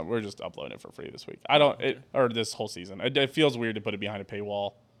keep on. We're just uploading it for free this week. Or this whole season. It feels weird to put it behind a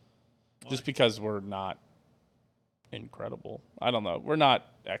paywall, just because we're not incredible. I don't know. We're not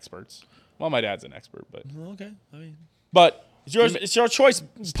experts. Well, my dad's an expert, but okay. But it's your choice,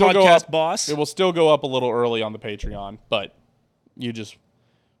 podcast boss. It will still go up a little early on the Patreon, but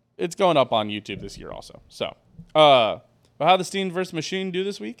it's going up on YouTube this year also. So, how the Steam vs. Machine do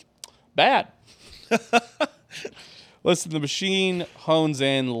this week? Bad. Listen, the machine hones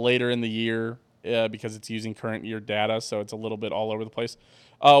in later in the year because it's using current year data, so it's a little bit all over the place.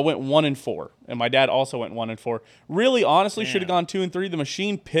 Went 1-4, and my dad also went 1-4. Really, honestly, should have gone 2-3. The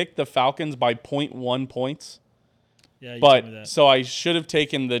machine picked the Falcons by 0.1 points. Yeah, you told me that. So I should have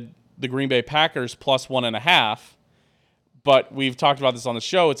taken the Green Bay Packers plus 1.5. But we've talked about this on the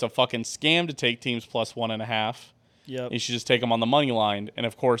show. It's a fucking scam to take teams plus 1.5. Yep. You should just take them on the money line, and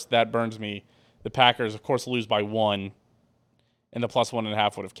of course that burns me. The Packers, of course, lose by 1, and the plus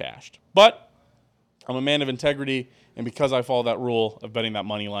 1.5 would have cashed. But I'm a man of integrity, and because I follow that rule of betting that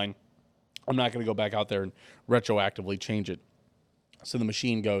money line, I'm not going to go back out there and retroactively change it. So the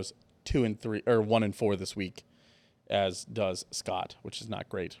machine goes 2-3 or 1-4 this week, as does Scott, which is not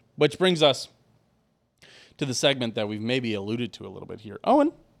great. Which brings us to the segment that we've maybe alluded to a little bit here.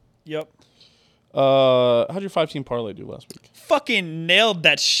 Owen. Yep. How'd your 5-team parlay do last week? Fucking nailed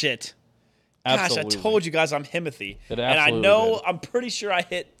that shit. Absolutely. Gosh, I told you guys I'm Himothy. And I know, I'm pretty sure I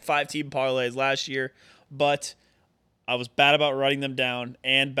hit 5-team parlays last year, but I was bad about writing them down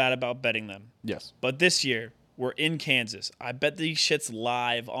and bad about betting them. Yes. But this year, we're in Kansas. I bet these shits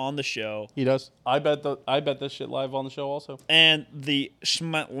live on the show. He does. I bet this shit live on the show also. And the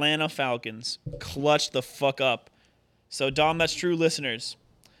Atlanta Falcons clutched the fuck up. So, Dahm, that's true, listeners.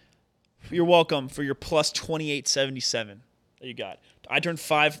 You're welcome for your plus 28.77 that you got. I turned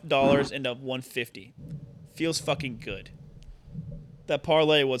 $5 into $150. Feels fucking good. That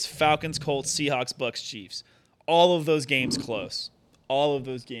parlay was Falcons, Colts, Seahawks, Bucks, Chiefs. All of those games close. All of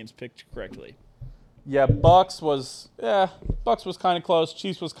those games picked correctly. Yeah, Bucks was kind of close.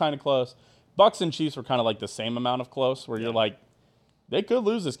 Chiefs was kind of close. Bucks and Chiefs were kind of like the same amount of close, where you're like, They could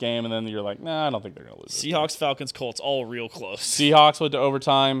lose this game, and then you're like, nah, I don't think they're going to lose. Seahawks, Falcons, Colts, all real close. Seahawks went to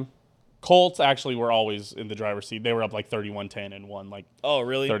overtime. Colts actually were always in the driver's seat. They were up like 31-10 and won like Oh,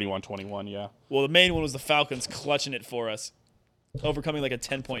 really? 31-21, yeah. Well, the main one was the Falcons clutching it for us, overcoming like a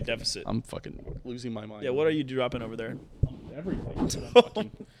 10-point deficit. I'm fucking losing my mind. Yeah, what are you dropping over there?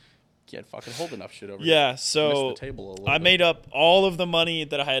 Everything. Can't fucking hold enough shit over here. Yeah, so Missed the table a little I bit. made up all of the money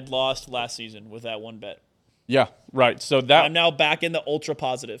that I had lost last season with that one bet. Yeah, right. So that. I'm now back in the ultra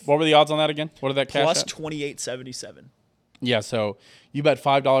positive. What were the odds on that again? What did that cash Plus at? 28.77. Yeah, so you bet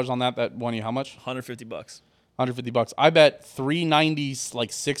 $5 on that. That won you how much? $150. $150. I bet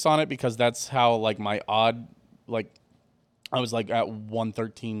 396 on it because that's how like my odd like I was like at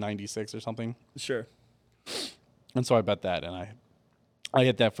 113.96 or something. Sure. And so I bet that, and I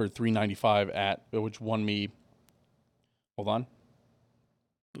hit that for 395 at which won me. Hold on.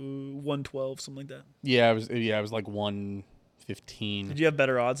 112, something like that. Yeah, it was like 115. Did you have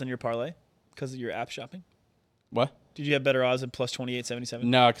better odds on your parlay because of your app shopping? What? Did you have better odds than plus 28.77?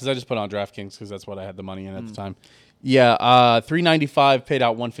 No, because I just put on DraftKings because that's what I had the money in at the time. Yeah, 395 paid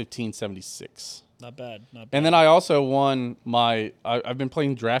out 115.76. Not bad. Not bad. And then I also won I've been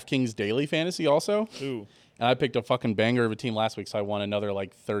playing DraftKings daily fantasy also. Ooh. And I picked a fucking banger of a team last week, so I won another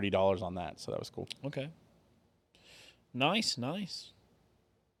like $30 on that. So that was cool. Okay. Nice.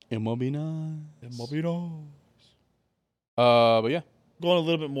 It will be nice. But yeah. Going a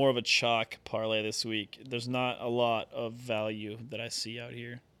little bit more of a chalk parlay this week. There's not a lot of value that I see out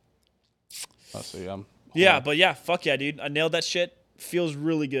here. Let's see. Yeah, but yeah, fuck yeah, dude. I nailed that shit. Feels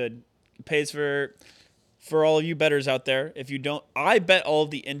really good. Pays for all of you bettors out there. If you don't, I bet all of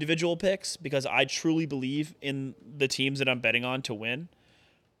the individual picks because I truly believe in the teams that I'm betting on to win.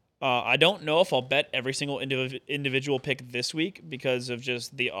 I don't know if I'll bet every single individual pick this week because of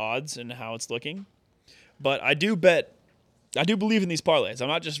just the odds and how it's looking. But I do believe in these parlays. I'm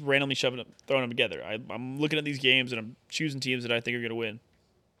not just randomly throwing them together. I'm looking at these games and I'm choosing teams that I think are going to win.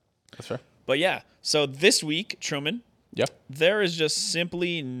 That's fair. But yeah, so this week, Truman, Yeah. there is just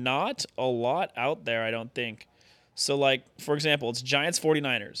simply not a lot out there, I don't think. So, like, for example, it's Giants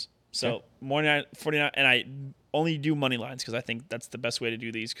 49ers. So, yeah. 49, and I only do money lines because I think that's the best way to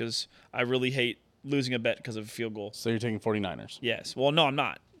do these because I really hate losing a bet because of a field goal. So you're taking 49ers. Yes. Well, no, I'm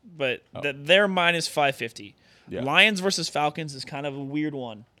not. But they're minus 550. Yeah. Lions versus Falcons is kind of a weird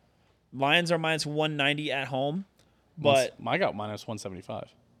one. Lions are minus 190 at home, but I got minus 175.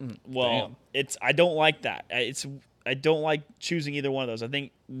 well, Damn. I don't like that. I don't like choosing either one of those. I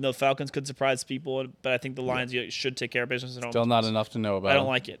think the Falcons could surprise people, but I think the Lions should take care of business at home. Still not enough to know about. I don't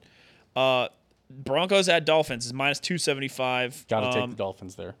like it. Broncos at Dolphins is minus 275. Got to take the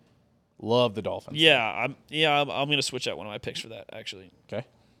Dolphins there. Love the Dolphins. Yeah, I'm going to switch out one of my picks for that, actually. Okay.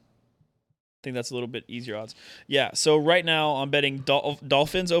 I think that's a little bit easier odds. Yeah, so right now I'm betting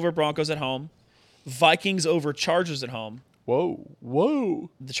Dolphins over Broncos at home, Vikings over Chargers at home. Whoa.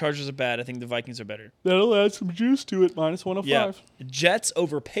 The Chargers are bad. I think the Vikings are better. That'll add some juice to it. Minus 105. Yeah. Jets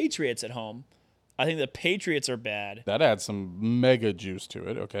over Patriots at home. I think the Patriots are bad. That adds some mega juice to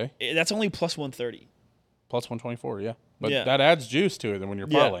it. Okay. That's only plus 130. Plus 124, yeah. But Yeah. that adds juice to it when you're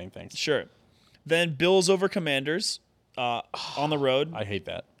parlaying things. Sure. Then Bills over Commanders on the road. I hate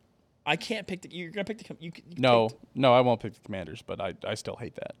that. I can't pick the. You're gonna pick the. You No, I won't pick the Commanders, but I still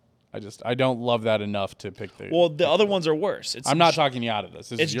hate that. I don't love that enough to pick the. Well, the other ones are worse. I'm not talking you out of this.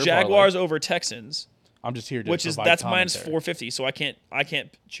 This It's is your Jaguars parlay. over Texans, I'm just here to which is provide that's minus commentary. 450. So I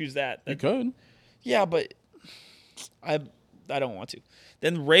can't choose that. You could. Yeah, but I don't want to.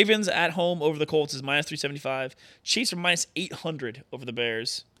 Then Ravens at home over the Colts is minus 375. Chiefs are minus 800 over the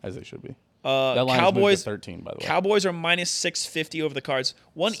Bears. As they should be. That line Cowboys is moved to 13, by the way. Cowboys are minus 650 over the Cards.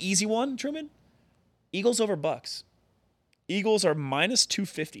 One easy one, Truman. Eagles over Bucks. Eagles are minus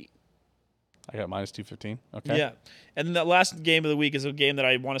 250. I got minus 215. Okay. Yeah. And then the last game of the week is a game that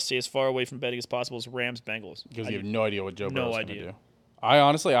I want to stay as far away from betting as possible is Rams-Bengals. Because you have no idea what Joe Burrow's going to idea. do.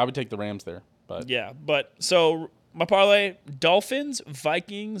 I would take the Rams there. But Yeah, but so my parlay, Dolphins,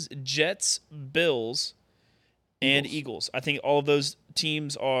 Vikings, Jets, Bills, and Eagles. I think all of those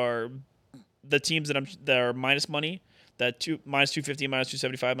teams are the teams that are minus money. That minus 250, minus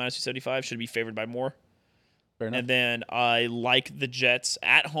 275, minus 275 should be favored by more. fair enough. And then I like the Jets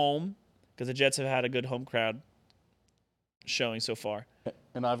at home because the Jets have had a good home crowd showing so far.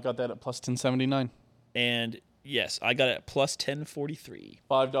 And I've got that at plus 1079. And yes, I got it at plus 1043.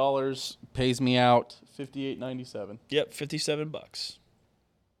 $5 pays me out $58.97. Yep, $57.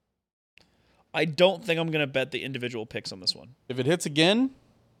 I don't think I'm going to bet the individual picks on this one. If it hits again,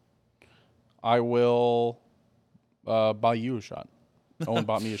 I will buy you a shot. Owen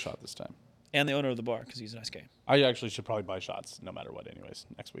bought me a shot this time. And the owner of the bar, because he's a nice guy. I actually should probably buy shots no matter what, anyways,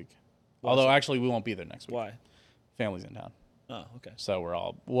 next week. Why Although so? actually we won't be there next week. Why? Family's in town, Oh, okay. so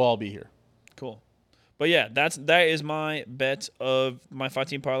we'll all be here. Cool. But yeah, that is my bet of my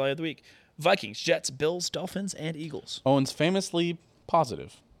 5-team parlay of the week. Vikings, Jets, Bills, Dolphins, and Eagles. Owen's famously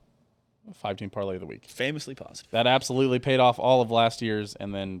positive 5-team parlay of the week. Famously positive. That absolutely paid off all of last year's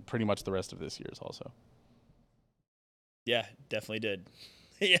and then pretty much the rest of this year's also. Yeah, definitely did.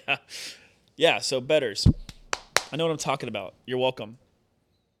 Yeah. Yeah, so betters. I know what I'm talking about. You're welcome.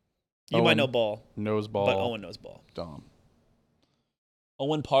 You Owen might know ball, knows ball. but Owen knows ball. Dahm.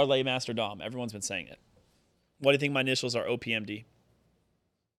 Owen Parlay Master Dahm. Everyone's been saying it. What do you think my initials are? OPMD.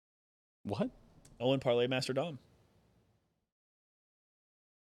 What? Owen Parlay Master Dahm.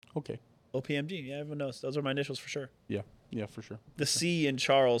 Okay. OPMD. Yeah, everyone knows. Those are my initials for sure. Yeah, for sure. The C in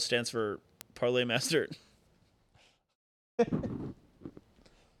Charles stands for Parlay Master.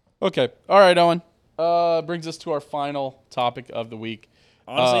 Okay. All right, Owen. Brings us to our final topic of the week.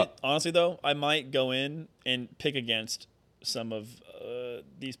 Honestly, though, I might go in and pick against some of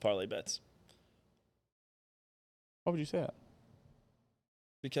these parlay bets. Why would you say that?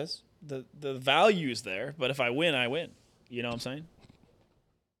 Because the value's there, but if I win, I win. You know what I'm saying?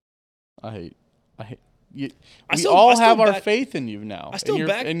 I hate you. I We still- all I still have our back- faith in you now. I still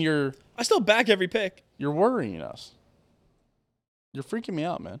back- and you're I still back every pick. worrying us. You're freaking me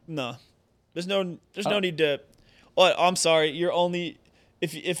out, man. No, there's no need to. Oh, I'm sorry. You're only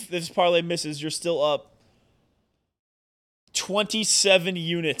if this parlay misses, you're still up 27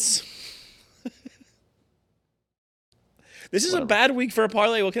 units. This is Whatever. a bad week for a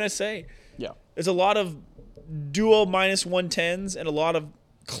parlay. What can I say? Yeah. There's a lot of duo minus 110s and a lot of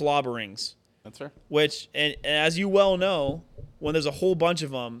clobberings. That's fair. Which, and as you well know, when there's a whole bunch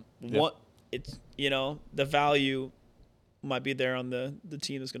of them, Yeah. it's the value might be there on the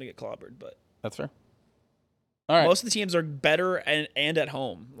team that's going to get clobbered. But That's fair. All right. most of the teams are better and at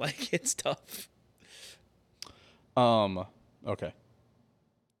home. Like, it's tough. Okay.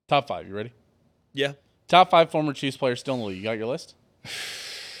 Top 5. You ready? Yeah. Top 5 former Chiefs players still in the league. You got your list?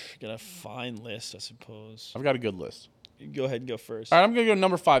 Got a fine list, I suppose. I've got a good list. Go ahead and go first. All right, I'm going to go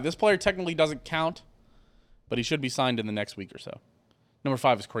number 5. This player technically doesn't count, but he should be signed in the next week or so. Number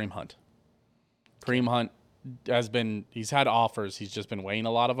 5 is Kareem Hunt. Kareem Hunt he's had offers. He's just been weighing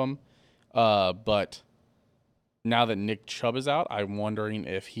a lot of them. But now that Nick Chubb is out, I'm wondering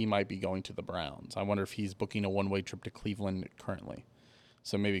if he might be going to the Browns. I wonder if he's booking a one-way trip to Cleveland currently.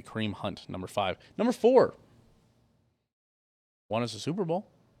 So maybe Kareem Hunt, number 5. Number 4, won us a Super Bowl.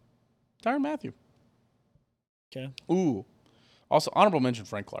 Tyrann Mathieu. Okay. Ooh. Also, honorable mention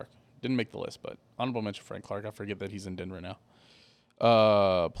Frank Clark. Didn't make the list, but honorable mention Frank Clark. I forget that he's in Denver now.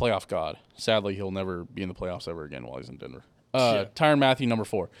 Playoff god. Sadly, he'll never be in the playoffs ever again while he's in Denver. Tyrann Mathieu, number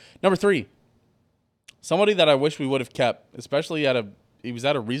 4. Number 3, somebody that I wish we would have kept, especially he was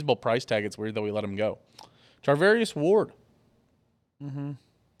at a reasonable price tag. It's weird that we let him go. Charvarius Ward. Mm-hmm.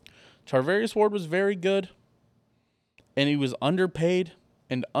 Charvarius Ward was very good, and he was underpaid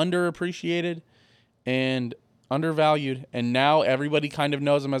and underappreciated and undervalued, and now everybody kind of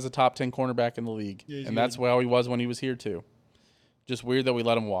knows him as a top 10 cornerback in the league, and that's how he was when he was here too. Just weird that we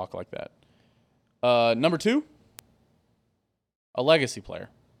let him walk like that. Number 2, a legacy player.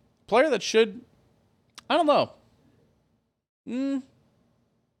 Player that should, I don't know.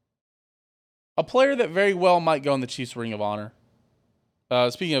 A player that very well might go in the Chiefs Ring of Honor.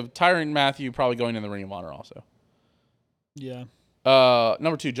 Speaking of Tyrann Mathieu, probably going in the Ring of Honor also. Yeah.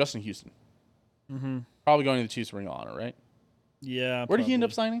 Number 2, Justin Houston. Mm-hmm. Probably going to the Chiefs Ring of Honor, right? Yeah. Where did he end up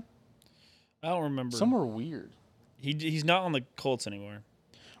probably. signing? I don't remember. Somewhere weird. He's not on the Colts anymore.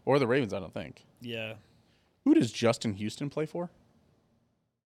 Or the Ravens, I don't think. Yeah. Who does Justin Houston play for?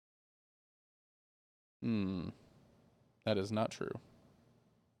 That is not true.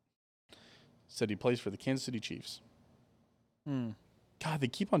 Said he plays for the Kansas City Chiefs. God, they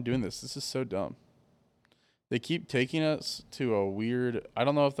keep on doing this. This is so dumb. They keep taking us to a weird... I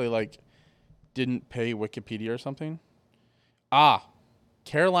don't know if they, didn't pay Wikipedia or something.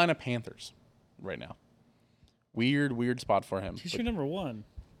 Carolina Panthers right now. Weird spot for him. He's your number 1.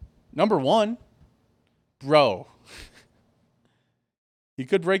 Number 1? Bro. He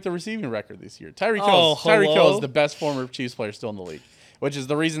could break the receiving record this year. Tyreek Hill is the best former Chiefs player still in the league, which is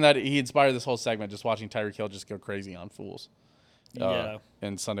the reason that he inspired this whole segment, just watching Tyreek Hill just go crazy on fools.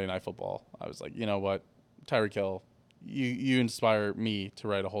 And Sunday Night Football. I was like, you know what? Tyreek Hill, you inspire me to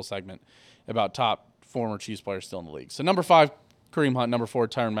write a whole segment about top former Chiefs players still in the league. So number 5, Kareem Hunt. Number 4,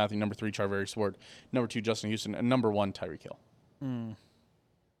 Tyrann Mathieu. Number 3, Charvarius Ward. Number 2, Justin Houston. And number 1, Tyreek Hill.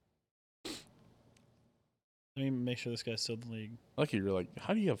 There Let me make sure this guy's still in the league. Lucky you're like,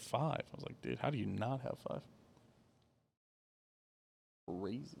 how do you have 5? I was like, dude, how do you not have 5?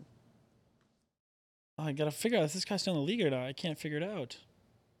 Crazy. Oh, I gotta figure out if this guy's still in the league or not. I can't figure it out.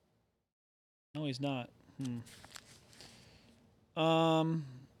 No, he's not.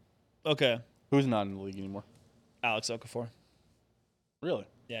 Okay. Who's not in the league anymore? Alex Okafor. Really?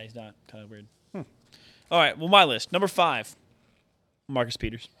 Yeah, he's not. Kind of weird. All right. Well, my list. Number 5, Marcus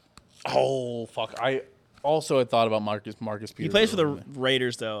Peters. Oh, fuck. I also had thought about Marcus Peters. He plays for the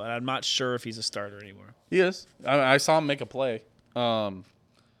Raiders, though, and I'm not sure if he's a starter anymore. He is. I saw him make a play. That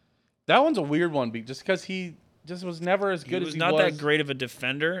one's a weird one just because he just was never as good as he was. He was not that great of a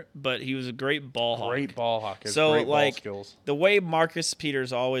defender, but he was a great ball hawk. Great ball hawk. So, great like, ball skills. The way Marcus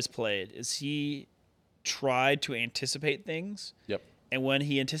Peters always played is he tried to anticipate things. Yep. And when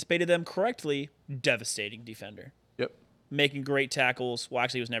he anticipated them correctly, devastating defender. Yep. Making great tackles. Well,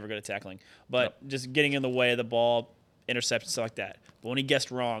 actually, he was never good at tackling, but just getting in the way of the ball, interceptions, stuff like that. But when he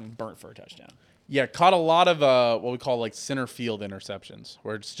guessed wrong, burnt for a touchdown. Yeah, caught a lot of what we call like center field interceptions,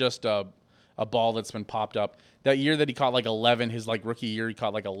 where it's just a ball that's been popped up. That year that he caught like 11, his like rookie year, he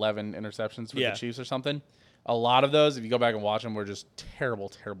caught like 11 interceptions with the Chiefs or something. A lot of those, if you go back and watch them, were just terrible,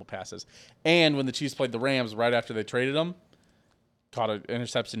 terrible passes. And when the Chiefs played the Rams right after they traded him, caught an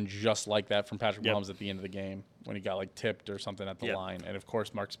interception just like that from Patrick Mahomes at the end of the game when he got like tipped or something at the line. And of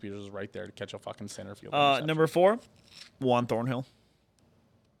course, Marcus Peters was right there to catch a fucking center field interception. Number 4, Juan Thornhill.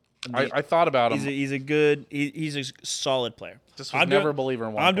 I thought about him. He's a solid player. Just was never a believer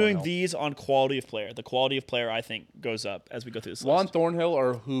in Juan I'm Thornhill. doing these on quality of player. The quality of player, I think, goes up as we go through this Juan list. Thornhill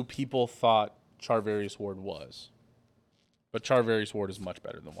or who people thought Charvarius Ward was. But Charvarius Ward is much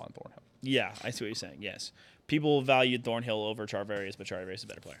better than Juan Thornhill. Yeah, I see what you're saying. Yes. People valued Thornhill over Charvarius, but Charvarius is a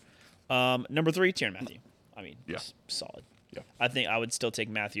better player. Number 3, Tyrann Mathieu. I mean, solid. Yeah. I think I would still take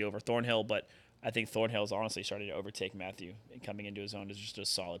Matthew over Thornhill, but I think Thornhill's honestly starting to overtake Matthew and coming into his own as just a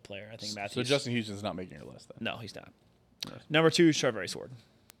solid player. I think Matthew. So Justin Houston's not making your list then? No, he's not. Nice. Number 2, Charvarius Ward.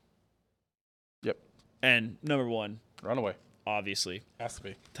 Yep. And number 1, runaway. Obviously. Has to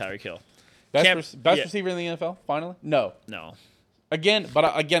be. Tyreek Hill. Best receiver in the NFL, finally? No. Again,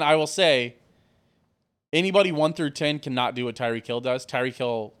 I will say, anybody 1 through 10 cannot do what Tyreek Hill does. Tyreek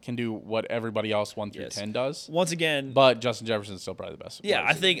Hill can do what everybody else 1 through 10 does. Once again, but Justin Jefferson is still probably the best. Yeah,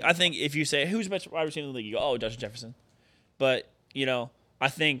 I think if you say who's the best wide receiver in the league, you go, oh, Justin Jefferson. But I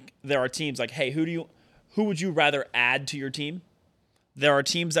think there are teams like, hey, who would you rather add to your team? There are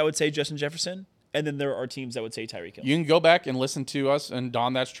teams that would say Justin Jefferson, and then there are teams that would say Tyreek Hill. You can go back and listen to us, and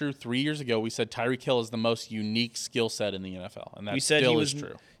Dahm, that's true. 3 years ago, we said Tyreek Hill is the most unique skill set in the NFL, and that still is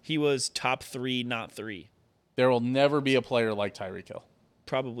true. He was top 3, not 3. There will never be a player like Tyreek Hill.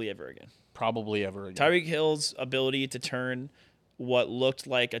 Probably ever again. Tyreek Hill's ability to turn what looked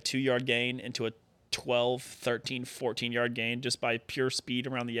like a 2-yard gain into a 12, 13, 14-yard gain just by pure speed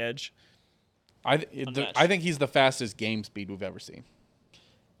around the edge. I think he's the fastest game speed we've ever seen.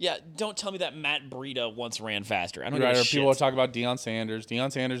 Yeah, don't tell me that Matt Breida once ran faster. I don't know. People will talk about Deion Sanders.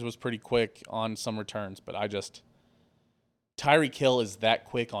 Deion Sanders was pretty quick on some returns, but Tyreek Hill is that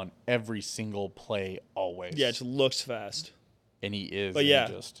quick on every single play always. Yeah, it just looks fast. And he is.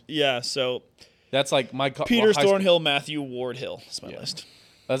 But so that's like my Peters, Thornhill, Matthew, Ward, Hill. That's my list.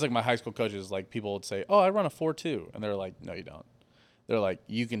 That's like my high school coaches. Like people would say, "Oh, I run a 4.2," and they're like, "No, you don't." They're like,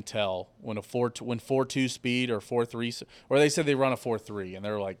 you can tell when 4.2 speed or 4.3, or they said they run a 4.3, and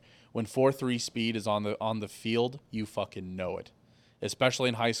they're like, when 4.3 speed is on the field, you fucking know it, especially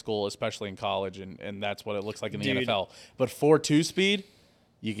in high school, especially in college, and that's what it looks like in the NFL. But 4.2 speed,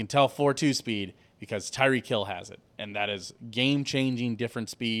 you can tell 4.2 speed because Tyreek Hill has it, and that is game-changing, different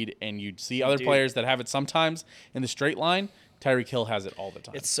speed. And you'd see other players that have it sometimes in the straight line. Tyreek Hill has it all the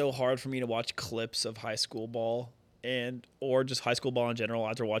time. It's so hard for me to watch clips of high school ball or just high school ball in general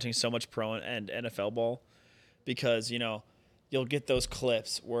after watching so much pro and NFL ball, because you'll get those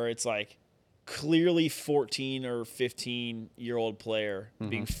clips where it's like clearly 14 or 15-year-old player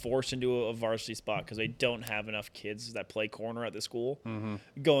being forced into a varsity spot because they don't have enough kids that play corner at the school,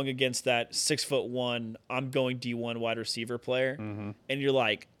 going against that 6'1", I'm going D1 wide receiver player, and you're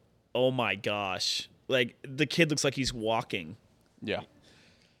like, oh my gosh, like the kid looks like he's walking. Yeah.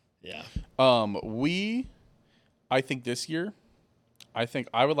 I think this year, I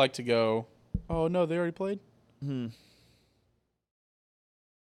would like to go. Oh no, they already played.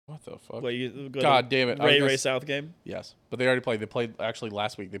 What the fuck? God damn it! Ray South game. Yes, but they already played. They played actually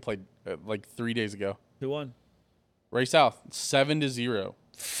last week. They played like 3 days ago. Who won? Ray South, 7-0.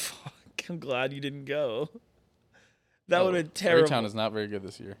 Fuck! I'm glad you didn't go. That would have been terrible. Raytown is not very good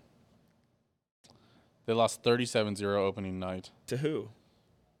this year. They lost 37-0 opening night. To who?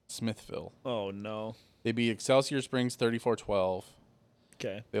 Smithville. Oh no. They beat Excelsior Springs 34-12.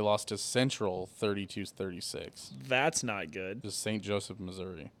 Okay. They lost to Central 32-36. That's not good. To St. Joseph,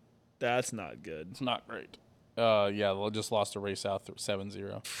 Missouri. That's not good. It's not great. Yeah, they just lost to Ray South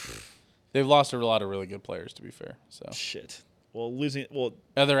 7-0. They've lost a lot of really good players, to be fair. So Shit. Well, losing. Well.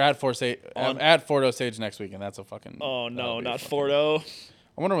 they're at Fort Osage next week, and that's a fucking. Oh no, not Fordo.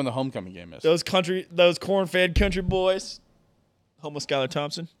 I wonder when the homecoming game is. Those corn-fed country boys. Home with Skylar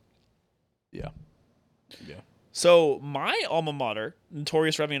Thompson. Yeah. So my alma mater,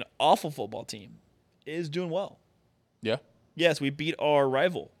 notorious for having an awful football team, is doing well. Yeah. Yes, we beat our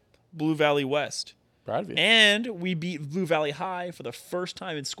rival, Blue Valley West. Proud of you. And we beat Blue Valley High for the first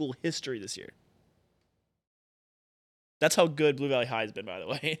time in school history this year. That's how good Blue Valley High has been, by the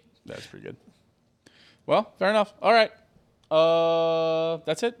way. That's pretty good. Well, fair enough. All right.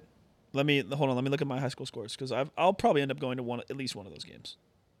 That's it. Let me look at my high school scores because I'll probably end up going to at least one of those games.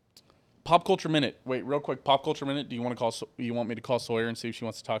 Pop culture minute. Wait, real quick. Pop culture minute. Do you want me to call Sawyer and see if she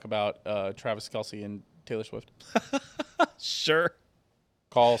wants to talk about Travis Kelce and Taylor Swift? Sure.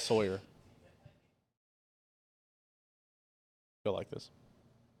 Call Sawyer. Feel like this.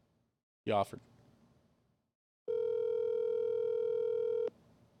 You offered.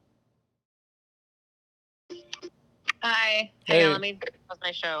 Hi. Hey. Hang on, let me pause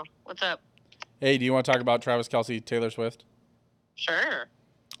my show. What's up? Hey, do you want to talk about Travis Kelce, Taylor Swift? Sure.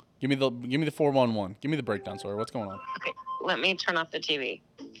 Give me the 411. Give me the breakdown, Sawyer. What's going on? Okay, let me turn off the TV.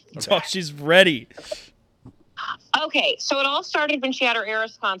 Okay. Oh, she's ready. Okay, so it all started when she had her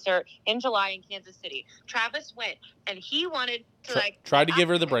Eras concert in July in Kansas City. Travis went, and he wanted to try to give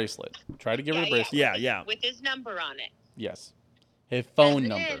her the bracelet. Try to give her the bracelet. Yeah. With his number on it. Yes. His phone and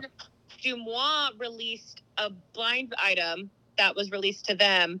number. Then Dumois released a blind item that was released to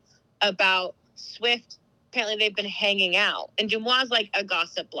them about Swift. Apparently, they've been hanging out, and Dumois is like a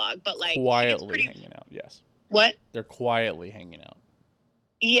gossip blog, but like quietly hanging out. Yes. What? They're quietly hanging out.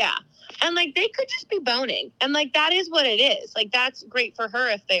 Yeah. And like they could just be boning. And like that is what it is. Like that's great for her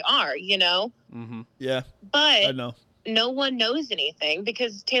if they are, you know? Mm-hmm. Yeah. But I know. No one knows anything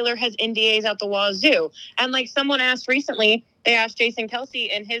because Taylor has NDAs out the wazoo. And like someone asked recently, they asked Jason Kelce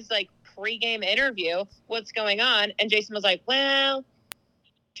in his like pregame interview, what's going on? And Jason was like, well,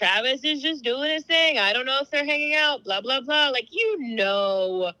 Travis is just doing his thing. I don't know if they're hanging out, blah, blah, blah. Like, you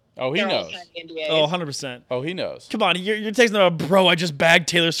know. Oh, he knows. Oh, 100%. Oh, he knows. Come on, you're texting them, bro, I just bagged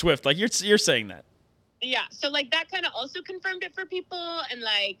Taylor Swift. Like, you're saying that. Yeah, so, like, that kind of also confirmed it for people. And,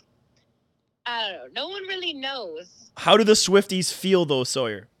 like, I don't know. No one really knows. How do the Swifties feel, though,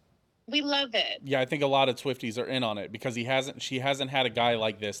 Sawyer? We love it. Yeah, I think a lot of Swifties are in on it because she hasn't had a guy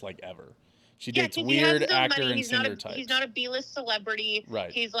like this, like, ever. She dates weird actor and singer types. He's not a B-list celebrity.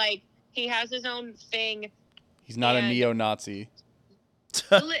 Right. He's, like, he has his own thing. He's not a neo-Nazi.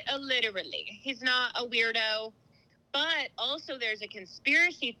 Literally. He's not a weirdo. But also there's a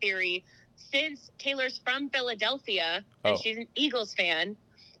conspiracy theory since Taylor's from Philadelphia and she's an Eagles fan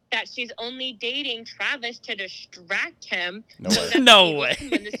that she's only dating Travis to distract him. No way. No way.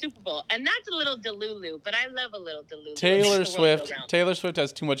 Win the Super Bowl. And that's a little delulu, but I love a little delulu. Taylor Swift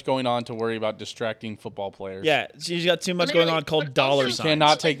has too much going on to worry about distracting football players. Yeah, she's got too much going on called dollar signs. She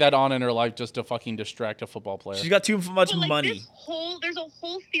cannot take that on in her life just to fucking distract a football player. She's got too much money. There's a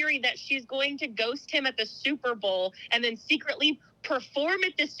whole theory that she's going to ghost him at the Super Bowl and then secretly perform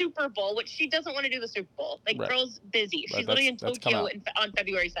at the Super Bowl, which she doesn't want to do the Super Bowl. Like, girl's busy. She's literally in Tokyo on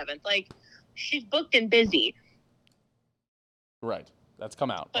February 7th. Like, she's booked and busy. Right. That's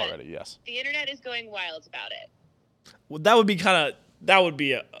come out already, yes. The internet is going wild about it. Well, that would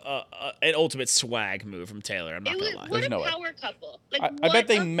be an ultimate swag move from Taylor. I'm not going to lie. What a power couple. Like, I bet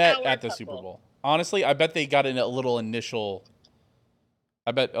they met at the Super Bowl. Honestly, I bet they got in a little inkling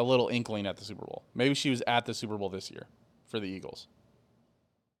at the Super Bowl. Maybe she was at the Super Bowl this year for the Eagles.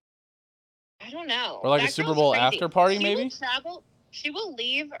 I don't know. Or like a Super Bowl after party, maybe? She will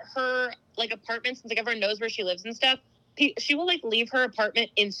leave her like apartment since like everyone knows where she lives and stuff. She will like leave her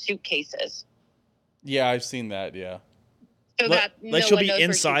apartment in suitcases. Yeah, I've seen that, yeah. So that she'll be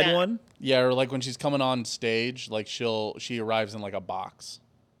inside one? Yeah, or like when she's coming on stage, like she arrives in like a box.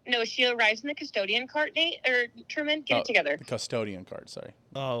 No, she arrives in the custodian cart, Nate, or Truman. Get it together. The custodian cart, sorry.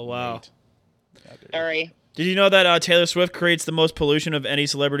 Oh, wow. Sorry. Did you know that Taylor Swift creates the most pollution of any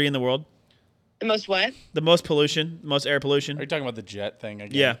celebrity in the world? The most what? The most pollution, the most air pollution. Are you talking about the jet thing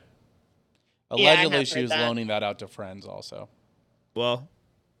again? Yeah. Allegedly, she was loaning that out to friends also. Well.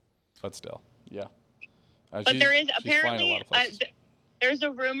 But still, yeah. But there is apparently, there's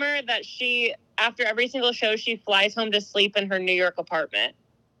a rumor that she, after every single show, she flies home to sleep in her New York apartment.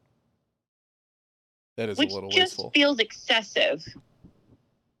 That is a little wasteful. Which just feels excessive.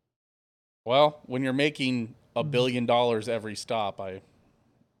 Well, when you're making $1 billion every stop,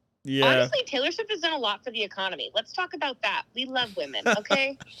 Yeah. Honestly, Taylor Swift has done a lot for the economy. Let's talk about that. We love women,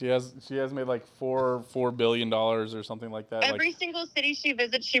 okay? she has made like $4 billion or something like that. Every single city she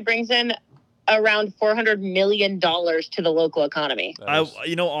visits, she brings in around $400 million to the local economy.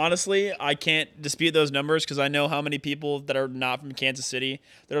 Honestly, I can't dispute those numbers because I know how many people that are not from Kansas City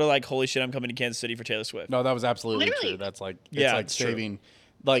that are like, holy shit, I'm coming to Kansas City for Taylor Swift. No, that was absolutely Literally. true. That's like, it's saving,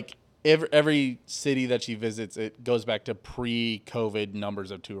 like every city that she visits, it goes back to pre-COVID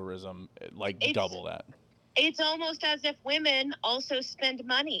numbers of tourism, double that. It's almost as if women also spend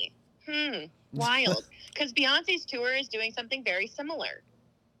money. Wild. Because Beyonce's tour is doing something very similar.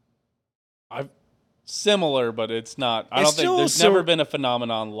 Similar, but it's not. I don't think there's never been a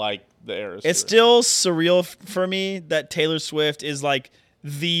phenomenon like the Eras It's tour. still surreal for me that Taylor Swift is like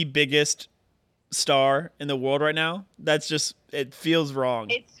the biggest star in the world right now. That's just, it feels wrong.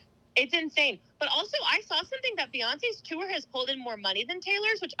 It's insane. But also, I saw something that Beyonce's tour has pulled in more money than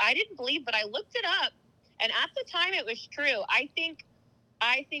Taylor's, which I didn't believe, but I looked it up, and at the time it was true. I think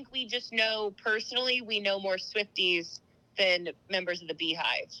we just know personally, we know more Swifties than members of the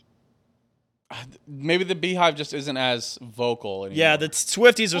Beehive. Maybe the Beehive just isn't as vocal anymore. Yeah, the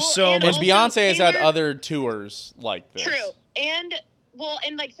Swifties are so And much. Beyonce has had other tours like this. True. And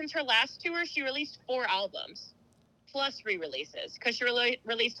since her last tour, she released 4 albums plus re-releases because she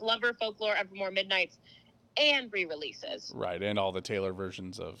released Lover, Folklore, Evermore, Midnights, and re-releases. Right, and all the Taylor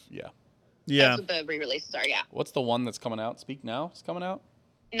versions of Yeah. That's what the re-releases are. Yeah. What's the one that's coming out? Speak Now is coming out.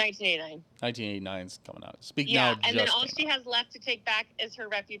 1989. 1989 is coming out. Speak Yeah, Now. and then all she has left to take back is her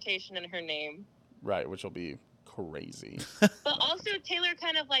reputation and her name. Right, which will be crazy. But also Taylor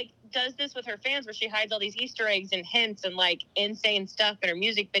kind of like does this with her fans where she hides all these Easter eggs and hints and like insane stuff in her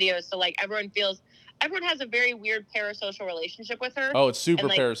music videos. So like everyone has a very weird parasocial relationship with her. Oh, it's super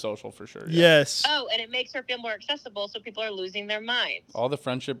and, parasocial for sure. Yeah. Yes. Oh, and it makes her feel more accessible, so people are losing their minds. All the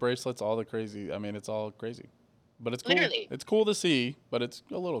friendship bracelets, all the crazy. I mean, it's all crazy. But it's cool. Literally. It's cool to see, but it's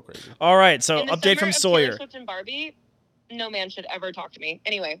a little crazy. All right, so In the update from summer of Sawyer. Taylor Swift and Barbie, no man should ever talk to me.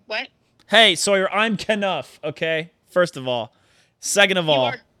 Anyway, what? Hey, Sawyer, I'm Knuff, okay? First of all. Second of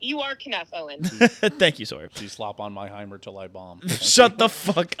all. You are Knuff, Owen. Thank you, Sawyer. You slop on my Heimer till I bomb. Shut the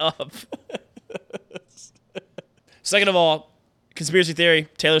fuck up. Second of all, conspiracy theory,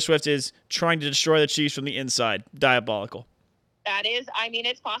 Taylor Swift is trying to destroy the Chiefs from the inside. Diabolical. That is, I mean,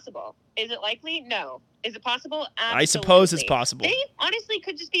 it's possible. Is it likely? No. Is it possible? Absolutely. I suppose it's possible. They honestly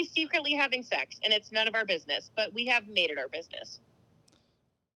could just be secretly having sex, and it's none of our business, but we have made it our business.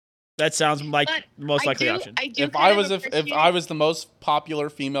 That sounds like But the most likely I option. If I was the most popular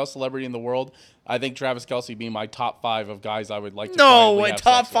female celebrity in the world, I think Travis Kelce being my top 5 of guys I would like to No quietly way, have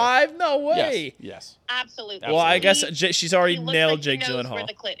top sex 5? No way. Yes. Absolutely. Well, I guess Absolutely. she's already He looks nailed like he Jake knows Gyllenhaal. where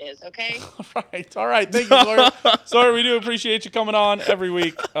the clit is, okay? All right. Thank you, Sawyer. Sawyer, we do appreciate you coming on every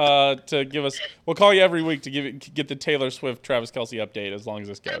week to give us. We'll call you every week to get the Taylor Swift Travis Kelce update as long as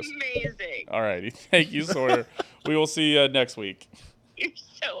this goes. Amazing. All righty. Thank you, Sawyer. We will see you next week. You're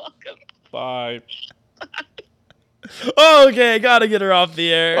so welcome. Bye. Okay, gotta get her off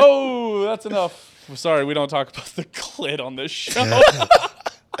the air. Oh, that's enough. I'm sorry, we don't talk about the clit on this show.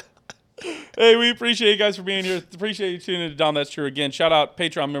 Hey, we appreciate you guys for being here. Appreciate you tuning in to Dahm. That's True. Again, shout out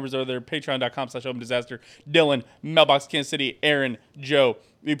Patreon members over there, patreon.com/opendisaster. Dylan, Mailbox Kansas City, Aaron, Joe.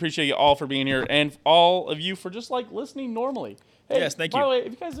 We appreciate you all for being here and all of you for just like listening normally. Hey, Yes, thank by you. the way,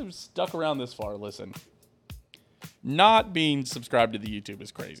 if you guys have stuck around this far, listen. Not being subscribed to the YouTube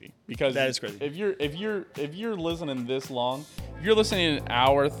is crazy because That is crazy. If you're listening this long, if you're listening an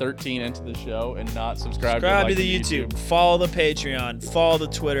hour 13 into the show and not subscribed Subscribe to to the YouTube. Follow the Patreon. Follow the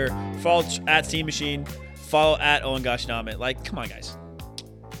Twitter. Follow at Steam Machine. Follow at Owen Gosh Damn It. Like, come on, guys.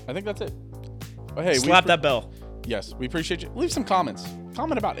 I think that's it. But hey, Slap that bell. Yes, we appreciate you. Leave some comments.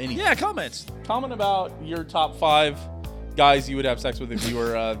 Comment about anything. Yeah, comments. Comment about your top 5 guys you would have sex with if you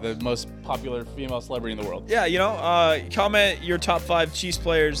were the most popular female celebrity in the world. Yeah, comment your top 5 Chiefs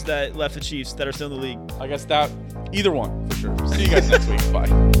players that left the Chiefs that are still in the league. I guess that either one for sure. See you guys next week. Bye.